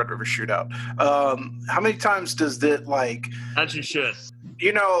call it the Red River Shootout. How many times does it as you should?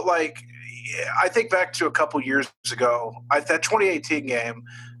 I think back to a couple years ago, that 2018 game,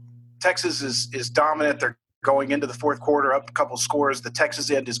 Texas is dominant. They're going into the fourth quarter up a couple scores. The Texas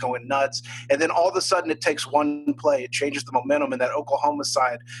end is going nuts. And then all of a sudden it takes one play. It changes the momentum, and that Oklahoma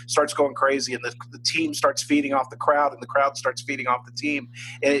side starts going crazy, and the team starts feeding off the crowd, and the crowd starts feeding off the team.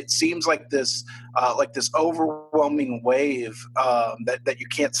 And it seems like this overwhelming wave that you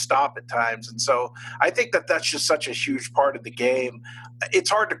can't stop at times. And so I think that that's just such a huge part of the game. It's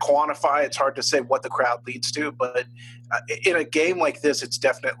hard to quantify. It's hard to say what the crowd leads to, but in a game like this, it's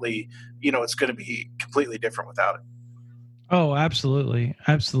definitely, it's going to be completely different without it. Oh, absolutely.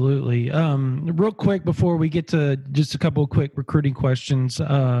 Absolutely. Real quick, before we get to just a couple of quick recruiting questions,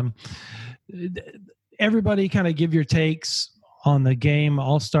 everybody kind of give your takes on the game.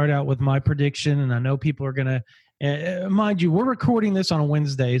 I'll start out with my prediction, and I know people are going to, mind you, we're recording this on a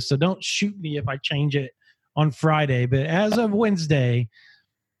Wednesday, so don't shoot me if I change it on Friday. But as of Wednesday,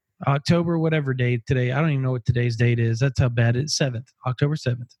 October, whatever day today, I don't even know what today's date is. That's how bad it's 7th, October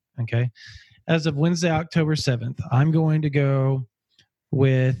 7th. Okay. As of Wednesday, October 7th, I'm going to go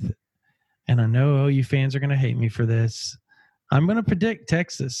with, and I know OU fans are going to hate me for this, I'm going to predict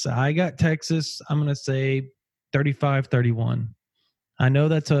Texas. I got Texas. I'm going to say 35-31. I know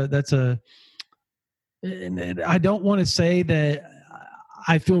I don't want to say that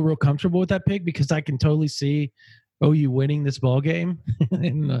I feel real comfortable with that pick, because I can totally see OU winning this ball game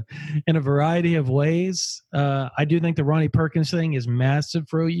in a variety of ways. I do think the Ronnie Perkins thing is massive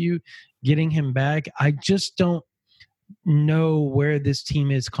for OU, getting him back. I just don't know where this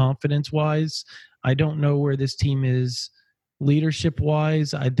team is confidence-wise. I don't know where this team is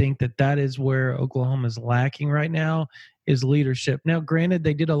leadership-wise. I think that is where Oklahoma is lacking right now, is leadership. Now, granted,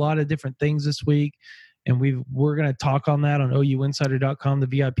 they did a lot of different things this week, and we're going to talk on that on OUinsider.com, the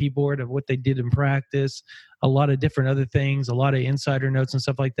VIP board, of what they did in practice, a lot of different other things, a lot of insider notes and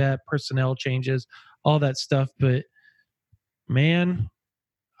stuff like that, personnel changes, all that stuff. But, man,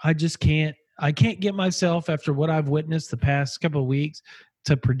 I can't get myself, after what I've witnessed the past couple of weeks,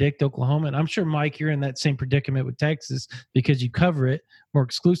 to predict Oklahoma. And I'm sure, Mike, you're in that same predicament with Texas because you cover it more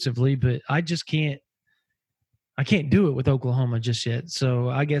exclusively, but I can't do it with Oklahoma just yet. So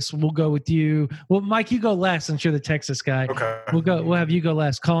I guess we'll go with you. Well, Mike, you go last since you're the Texas guy. Okay. We'll have you go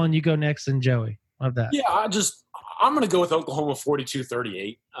last. Colin, you go next, and Joey. Love that. Yeah, I'm going to go with Oklahoma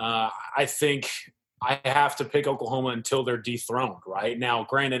 42-38. I think I have to pick Oklahoma until they're dethroned, right? Now,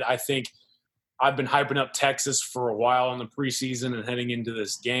 granted, I think I've been hyping up Texas for a while in the preseason and heading into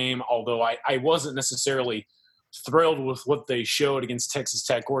this game, although I wasn't necessarily thrilled with what they showed against Texas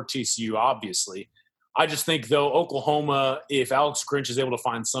Tech or TCU, obviously. I just think, though, Oklahoma, if Alex Grinch is able to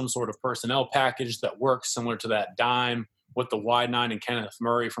find some sort of personnel package that works similar to that dime with the wide nine and Kenneth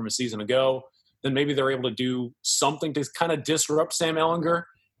Murray from a season ago, then maybe they're able to do something to kind of disrupt Sam Ehlinger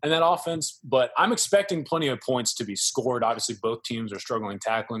and that offense. But I'm expecting plenty of points to be scored. Obviously, both teams are struggling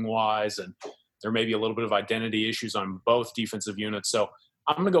tackling-wise, and there may be a little bit of identity issues on both defensive units. So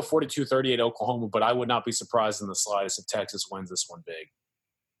I'm going to go 42-38 Oklahoma, but I would not be surprised in the slightest if Texas wins this one big.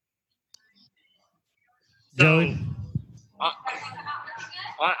 So,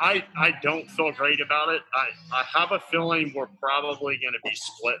 I don't feel great about it. I have a feeling we're probably going to be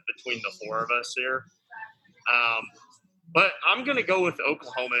split between the four of us here. But I'm going to go with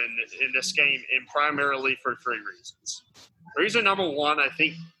Oklahoma in this game, and primarily for three reasons. Reason number one, I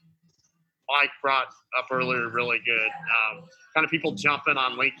think Mike brought up earlier really good. Kind of people jumping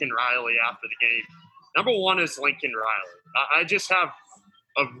on Lincoln Riley after the game. Number one is Lincoln Riley. I just have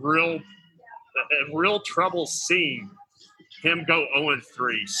a real trouble seeing him go 0-3,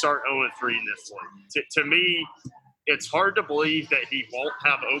 start 0-3 in this league. To me, it's hard to believe that he won't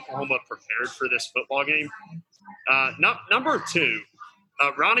have Oklahoma prepared for this football game. Number two,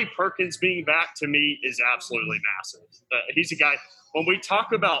 Ronnie Perkins being back to me is absolutely massive. He's a guy, when we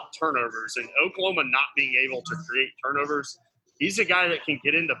talk about turnovers and Oklahoma not being able to create turnovers, he's a guy that can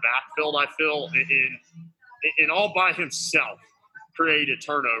get in the backfield, I feel, and all by himself create a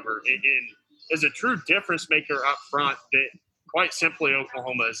turnover and is a true difference maker up front that quite simply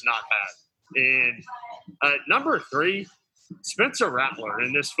Oklahoma has not had. And number three, Spencer Rattler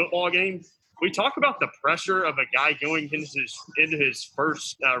in this football game. We talk about the pressure of a guy going into his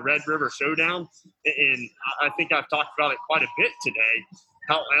first Red River Showdown, and I think I've talked about it quite a bit today,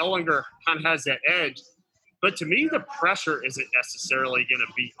 how Ehlinger kind of has that edge. But to me, the pressure isn't necessarily going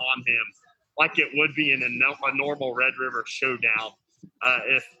to be on him like it would be in a normal Red River Showdown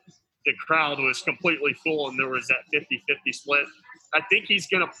if the crowd was completely full and there was that 50-50 split. I think he's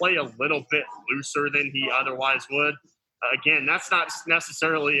going to play a little bit looser than he otherwise would. Again, that's not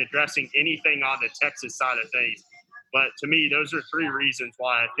necessarily addressing anything on the Texas side of things. But to me, those are three reasons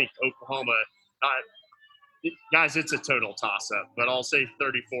why I think Oklahoma guys, it's a total toss-up. But I'll say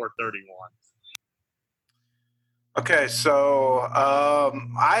 34-31. Okay, so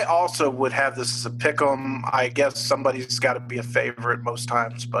I also would have this as a pick 'em. I guess somebody's got to be a favorite most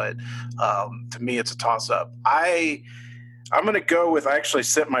times, but to me, it's a toss up. I'm going to go with. I actually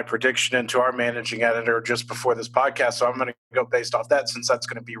sent my prediction into our managing editor just before this podcast, so I'm going to go based off that since that's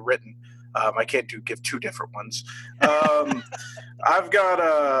going to be written. I can't give two different ones. I've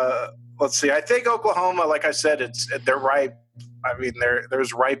got let's see. I think Oklahoma, like I said, they're ripe. I mean, they're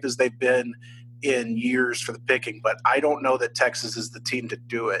as ripe as they've been in years for the picking, but I don't know that Texas is the team to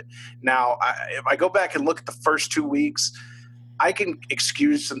do it. Now, if I go back and look at the first 2 weeks, I can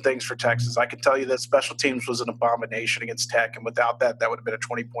excuse some things for Texas. I can tell you that special teams was an abomination against Tech, and without that, that would have been a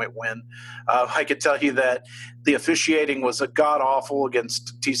 20-point win. I could tell you that the officiating was a god-awful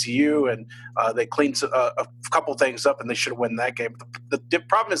against TCU, and they cleaned a couple things up, and they should have won that game. The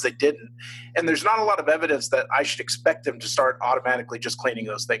problem is they didn't, and there's not a lot of evidence that I should expect them to start automatically just cleaning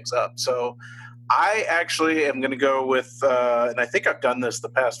those things up. So I actually am going to go with, and I think I've done this the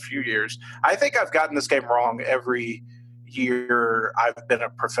past few years, I think I've gotten this game wrong every year I've been a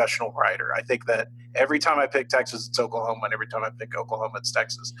professional writer. I think that every time I pick Texas, it's Oklahoma, and every time I pick Oklahoma, it's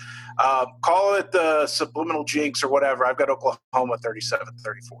Texas. Call it the subliminal jinx or whatever. I've got Oklahoma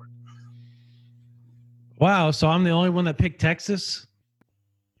 37-34. Wow, so I'm the only one that picked Texas?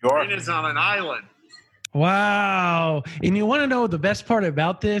 It is on an island. Wow. And you want to know the best part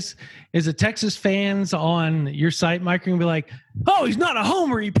about this is the Texas fans on your site, Mike, are going to be like, oh, he's not a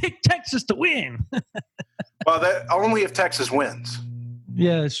homer. He picked Texas to win. Well, that only if Texas wins.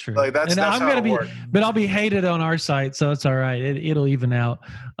 Yeah, that's true. Like that's I'm how gonna it be, works. but I'll be hated on our site, so it's all right. It'll even out.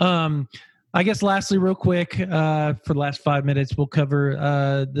 I guess lastly, real quick, for the last 5 minutes, we'll cover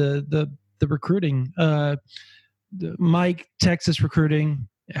the recruiting. Mike, Texas recruiting.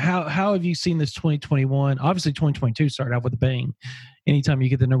 How have you seen this 2021? Obviously, 2022 started out with a bang. Anytime you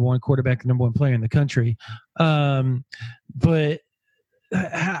get the number one quarterback, the number one player in the country, but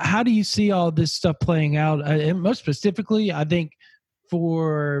how do you see all this stuff playing out? And most specifically, I think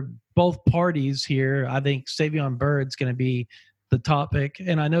for both parties here, I think Savion Byrd's going to be the topic.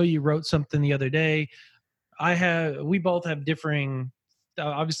 And I know you wrote something the other day. We both have differing.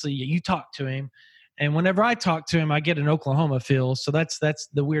 Obviously, you talked to him, and whenever I talk to him, I get an Oklahoma feel. So that's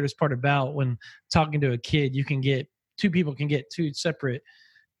the weirdest part about when talking to a kid. Two people can get two separate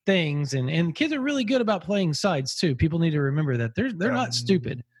things, and kids are really good about playing sides too. People need to remember that they're not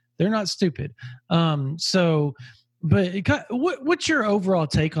stupid. They're not stupid. But what's your overall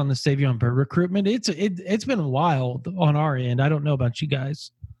take on the Savion Byrd recruitment? It's been wild on our end. I don't know about you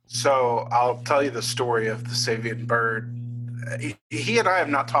guys. So I'll tell you the story of the Savion Byrd. He and I have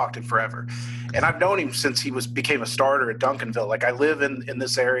not talked in forever, and I've known him since he became a starter at Duncanville. Like, I live in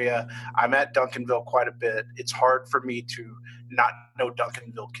this area. I'm at Duncanville quite a bit. It's hard for me to not know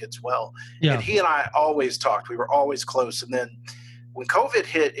Duncanville kids well. Yeah. And he and I always talked. We were always close. And then when COVID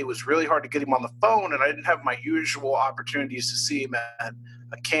hit, it was really hard to get him on the phone, and I didn't have my usual opportunities to see him at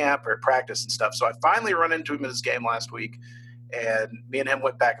a camp or practice and stuff. So I finally run into him at his game last week. And me and him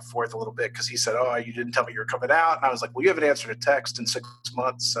went back and forth a little bit because he said, oh, you didn't tell me you were coming out. And I was like, well, you haven't answered a text in 6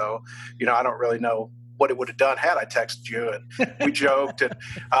 months. So, I don't really know what it would have done had I texted you. And we joked. And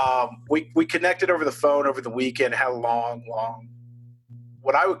we connected over the phone over the weekend, had a long,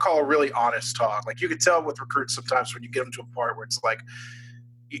 what I would call a really honest talk. Like, you could tell with recruits sometimes when you get them to a part where it's like,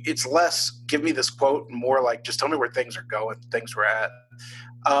 it's less give me this quote and more like just tell me where things are going, things we're at.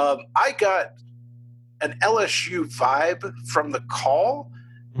 I got an LSU vibe from the call,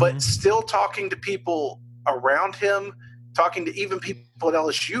 but still talking to people around him, talking to even people at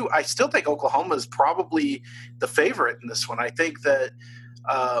LSU, I still think Oklahoma is probably the favorite in this one. I think that,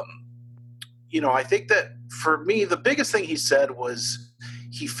 I think that for me, the biggest thing he said was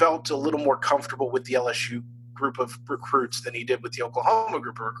he felt a little more comfortable with the LSU group of recruits than he did with the Oklahoma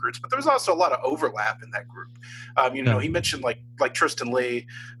group of recruits, but there was also a lot of overlap in that group. He mentioned like Tristan Lee,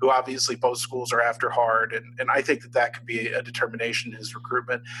 who obviously both schools are after hard, and I think that could be a determination in his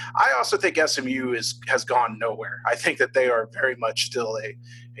recruitment. I also think SMU has gone nowhere. I think that they are very much still a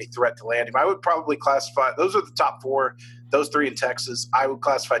threat to land him. I would probably classify those are the top four. Those three in Texas, I would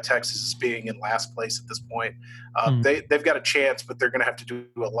classify Texas as being in last place at this point. They've got a chance, but they're going to have to do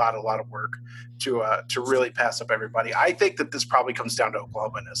a lot of work to really pass up everybody. I think that this probably comes down to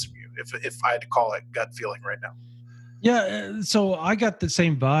Oklahoma and SMU, if I had to call it gut feeling right now. Yeah, so I got the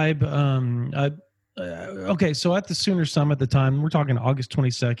same vibe. Okay, so at the Sooner Summit at the time, we're talking August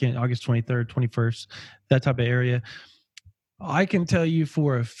 22nd, August 23rd, 21st, that type of area. I can tell you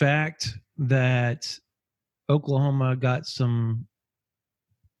for a fact that Oklahoma got some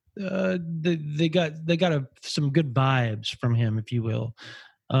they got some good vibes from him, if you will.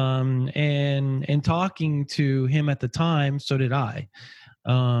 And talking to him at the time, so did I.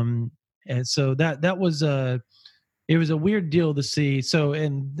 And so that was it was a weird deal to see. So,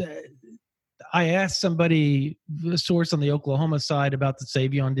 I asked somebody, a source on the Oklahoma side, about the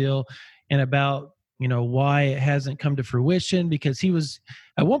Savion deal and about, why it hasn't come to fruition, because he was,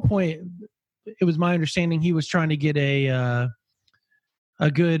 at one point, it was my understanding he was trying to get a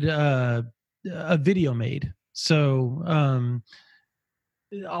good a video made. So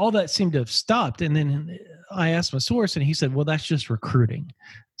all that seemed to have stopped. And then I asked my source, and he said, well, that's just recruiting.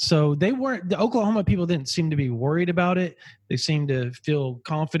 So the Oklahoma people didn't seem to be worried about it. They seemed to feel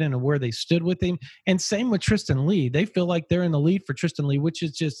confident of where they stood with him. And same with Tristan Lee. They feel like they're in the lead for Tristan Lee, which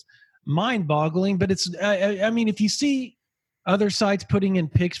is just mind-boggling. But it's, I mean, if you see other sites putting in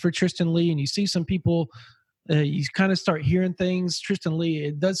picks for Tristan Lee, and you see some people, you kind of start hearing things. Tristan Lee,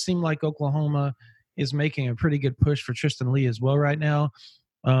 it does seem like Oklahoma is making a pretty good push for Tristan Lee as well right now.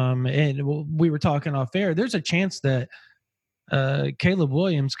 And we were talking off air. There's a chance that Caleb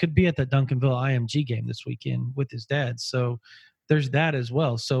Williams could be at the Duncanville IMG game this weekend with his dad. So there's that as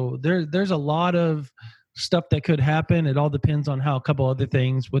well. So there's a lot of stuff that could happen. It all depends on how a couple other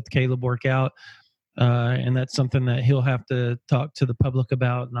things with Caleb work out. And that's something that he'll have to talk to the public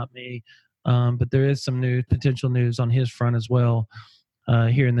about, not me. But there is some potential news on his front as well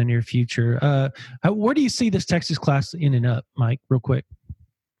here in the near future. Where do you see this Texas class ending up, Mike, real quick?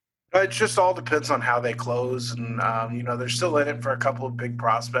 It just all depends on how they close. And, they're still in it for a couple of big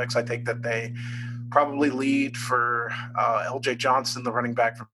prospects. I think that they probably lead for LJ Johnson, the running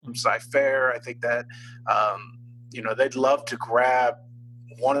back from Cy-Fair. I think that, they'd love to grab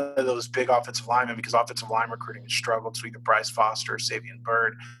one of those big offensive linemen, because offensive line recruiting has struggled. So either Bryce Foster or Savion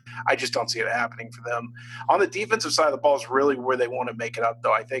Byrd. I just don't see it happening for them. On the defensive side of the ball is really where they want to make it up,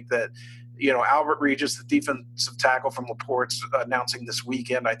 though. I think that, Albert Regis, the defensive tackle from LaPorte's announcing this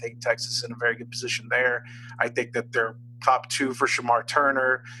weekend. I think Texas is in a very good position there. I think that they're top two for Shamar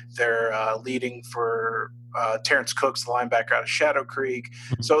Turner. They're leading for Terrence Cooks, the linebacker out of Shadow Creek.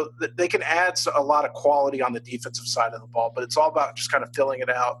 So they can add a lot of quality on the defensive side of the ball, but it's all about just kind of filling it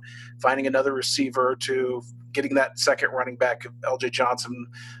out, finding another receiver to getting that second running back, LJ Johnson,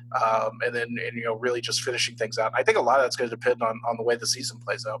 and then really just finishing things out. I think a lot of that's going to depend on the way the season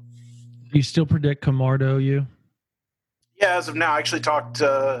plays out. Do you still predict Camardo, Yeah, as of now, I actually talked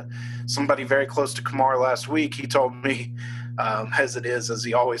to somebody very close to Kamar last week. He told me, as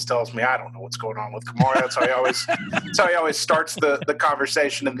he always tells me, I don't know what's going on with Kamar. That's how he always starts the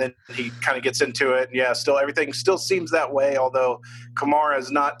conversation, and then he kind of gets into it. And yeah, everything still seems that way, although Kamar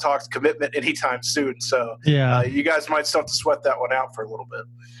has not talked commitment anytime soon. So yeah, you guys might still have to sweat that one out for a little bit.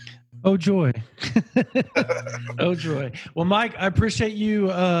 Oh, joy. Oh, joy. Well, Mike, I appreciate you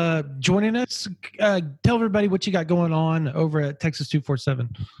joining us. Tell everybody what you got going on over at Texas 247.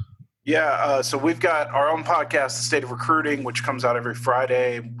 Yeah, so we've got our own podcast, The State of Recruiting, which comes out every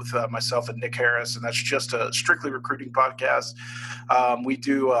Friday with myself and Nick Harris, and that's just a strictly recruiting podcast. We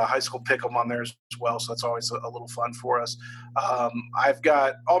do high school pick'em on there as well, so that's always a little fun for us. I've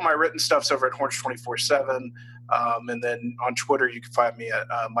got all my written stuffs over at Horns 24/7, and then on Twitter you can find me at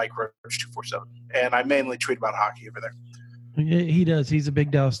Mike Roach 247, and I mainly tweet about hockey over there. He does. He's a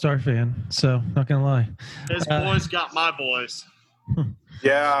big Dallas Star fan, so not gonna lie. His boys got my boys.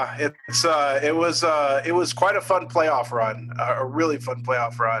 Yeah, it was quite a fun playoff run, a really fun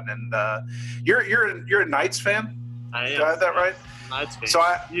playoff run, and you're a Knights fan. I am. Did I have that right? Knights fan. So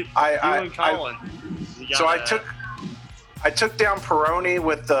I took down Peroni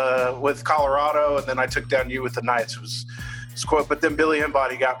with Colorado, and then I took down you with the Knights. It was quite, but then Billy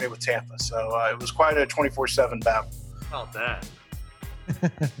Embody got me with Tampa, so it was quite a 24/7 battle. About that.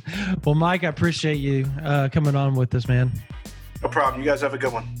 Well, Mike, I appreciate you coming on with us, man. No problem. You guys have a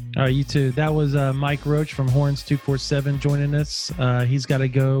good one. All right, you too. That was Mike Roach from Horns 247 joining us. He's got to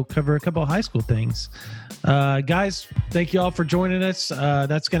go cover a couple of high school things. Guys, thank you all for joining us.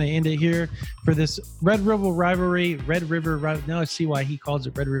 That's going to end it here for this Red River rivalry. Now I see why he calls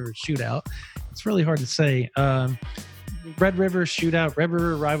it Red River Shootout. It's really hard to say. Red River Shootout, Red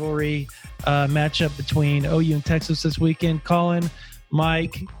River rivalry matchup between OU and Texas this weekend. Colin,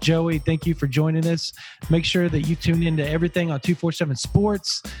 Mike, Joey, thank you for joining us. Make sure that you tune into everything on 247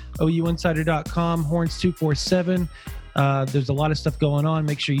 Sports, OUinsider.com, Horns 247. There's a lot of stuff going on.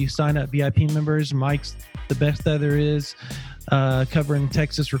 Make sure you sign up, VIP members. Mike's the best that there is covering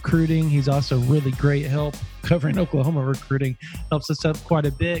Texas recruiting. He's also really great help covering Oklahoma recruiting. Helps us up quite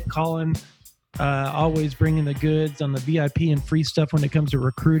a bit. Colin, always bringing the goods on the VIP and free stuff when it comes to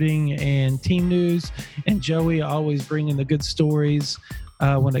recruiting and team news. And Joey always bringing the good stories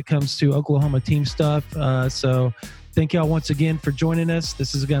when it comes to Oklahoma team stuff. So thank y'all once again for joining us.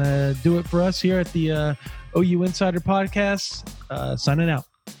 This is going to do it for us here at the OU Insider Podcast. Signing out.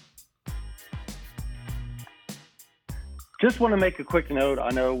 Just want to make a quick note. I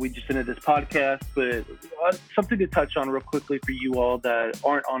know we just ended this podcast, but something to touch on real quickly for you all that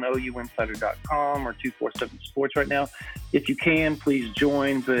aren't on OUinsider.com or 247 Sports right now. If you can, please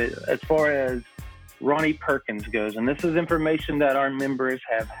join. But as far as Ronnie Perkins goes, and this is information that our members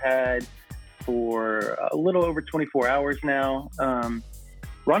have had for a little over 24 hours now.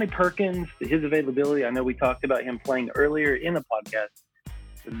 Ronnie Perkins, his availability, I know we talked about him playing earlier in the podcast.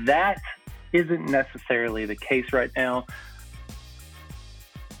 That isn't necessarily the case right now.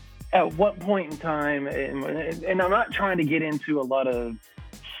 At what point in time, and I'm not trying to get into a lot of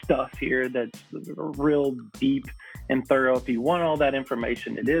stuff here that's real deep and thorough. If you want all that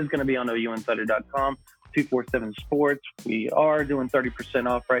information, it is going to be on OUinsider.com, 247 Sports. We are doing 30%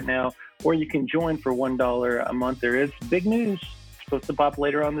 off right now, or you can join for $1 a month. There is big news supposed to pop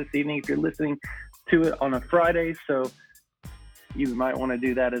later on this evening if you're listening to it on a Friday, so you might want to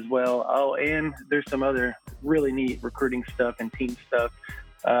do that as well. Oh, and there's some other really neat recruiting stuff and team stuff.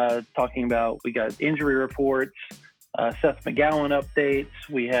 Talking about, we got injury reports, Seth McGowan updates.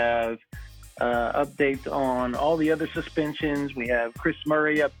 We have updates on all the other suspensions. We have Chris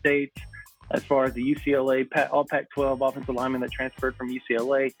Murray updates as far as the UCLA all Pac-12 offensive lineman that transferred from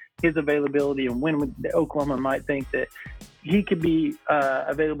UCLA, his availability and when Oklahoma might think that he could be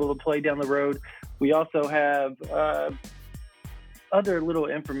available to play down the road. We also have other little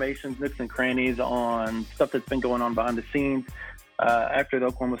information, nooks and crannies on stuff that's been going on behind the scenes. After the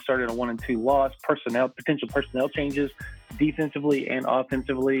Oklahoma started a 1-2 loss, potential personnel changes defensively and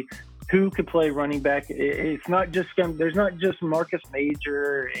offensively. Who could play running back? It's not just there's not just Marcus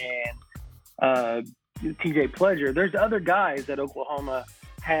Major and TJ Pledger. There's other guys that Oklahoma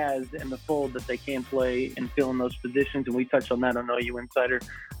has in the fold that they can play and fill in those positions, and we touched on that on OU Insider.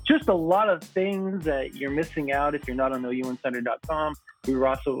 Just a lot of things that you're missing out if you're not on OUinsider.com. We were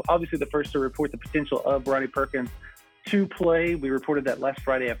also obviously the first to report the potential of Ronnie Perkins to play. We reported that last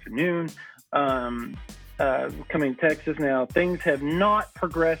Friday afternoon. Coming to Texas now, things have not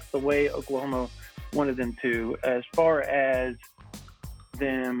progressed the way Oklahoma wanted them to, as far as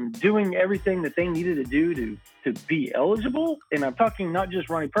them doing everything that they needed to do to be eligible. And I'm talking not just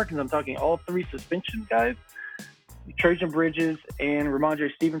Ronnie Perkins, I'm talking all three suspension guys, Trajan Bridges and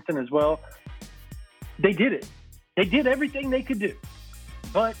Ramondre Stevenson as well. They did it. They did everything they could do.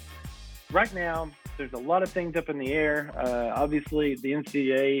 But right now, there's a lot of things up in the air. Obviously, the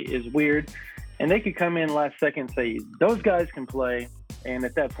NCAA is weird, and they could come in last second and say, those guys can play. And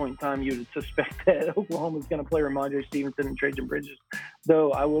at that point in time, you would suspect that Oklahoma's going to play Ramondre Stevenson and Trajan Bridges.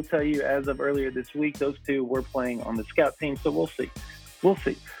 Though I will tell you, as of earlier this week, those two were playing on the scout team, so we'll see. We'll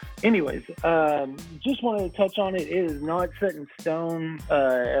see. Anyways, just wanted to touch on it. It is not set in stone.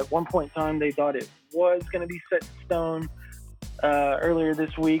 At one point in time, they thought it was going to be set in stone. Earlier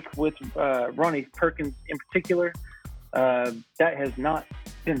this week with Ronnie Perkins in particular. That has not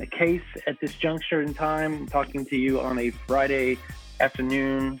been the case at this juncture in time. I'm talking to you on a Friday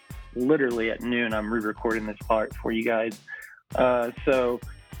afternoon, literally at noon. I'm re-recording this part for you guys. So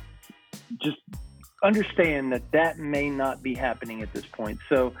just understand that may not be happening at this point.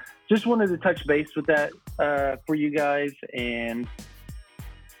 So just wanted to touch base with that for you guys and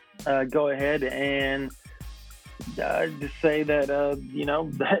go ahead and just say that,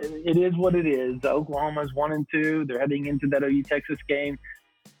 it is what it is. Oklahoma's 1-2. They're heading into that OU Texas game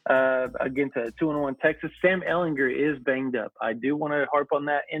against a 2-1 Texas. Sam Ehlinger is banged up. I do want to harp on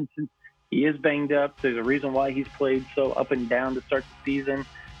that instance. He is banged up. There's a reason why he's played so up and down to start the season.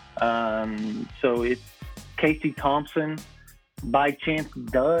 So if Casey Thompson by chance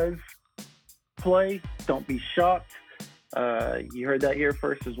does play, don't be shocked. You heard that here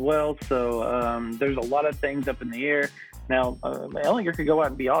first as well. So there's a lot of things up in the air. Now, Ehlinger could go out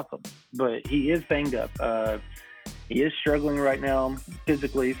and be awesome, but he is banged up. He is struggling right now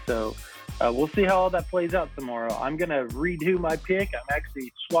physically. So we'll see how all that plays out tomorrow. I'm going to redo my pick. I'm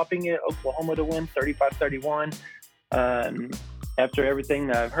actually swapping it, Oklahoma to win 35-31. After everything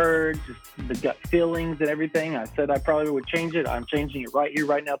that I've heard, just the gut feelings and everything, I said I probably would change it. I'm changing it right here,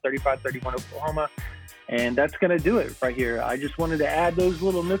 right now, 35-31 Oklahoma. And that's going to do it right here. I just wanted to add those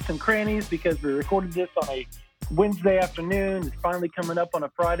little nooks and crannies because we recorded this on a Wednesday afternoon. It's finally coming up on a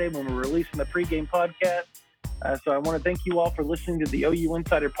Friday when we're releasing the pregame podcast. So I want to thank you all for listening to the OU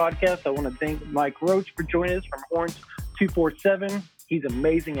Insider Podcast. I want to thank Mike Roach for joining us from Horns 247. He's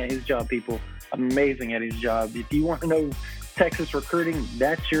amazing at his job, people. Amazing at his job. If you want to know Texas recruiting,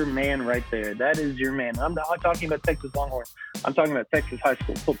 that's your man right there. That is your man. I'm not talking about Texas Longhorns. I'm talking about Texas high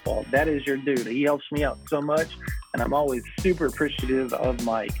school football. That is your dude. He helps me out so much, and I'm always super appreciative of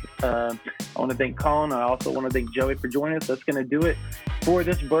Mike. I want to thank Colin. I also want to thank Joey for joining us. That's going to do it for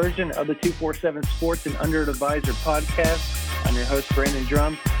this version of the 247 Sports and Under the Visor podcast. I'm your host, Brandon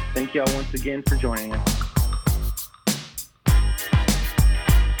Drum. Thank y'all once again for joining us.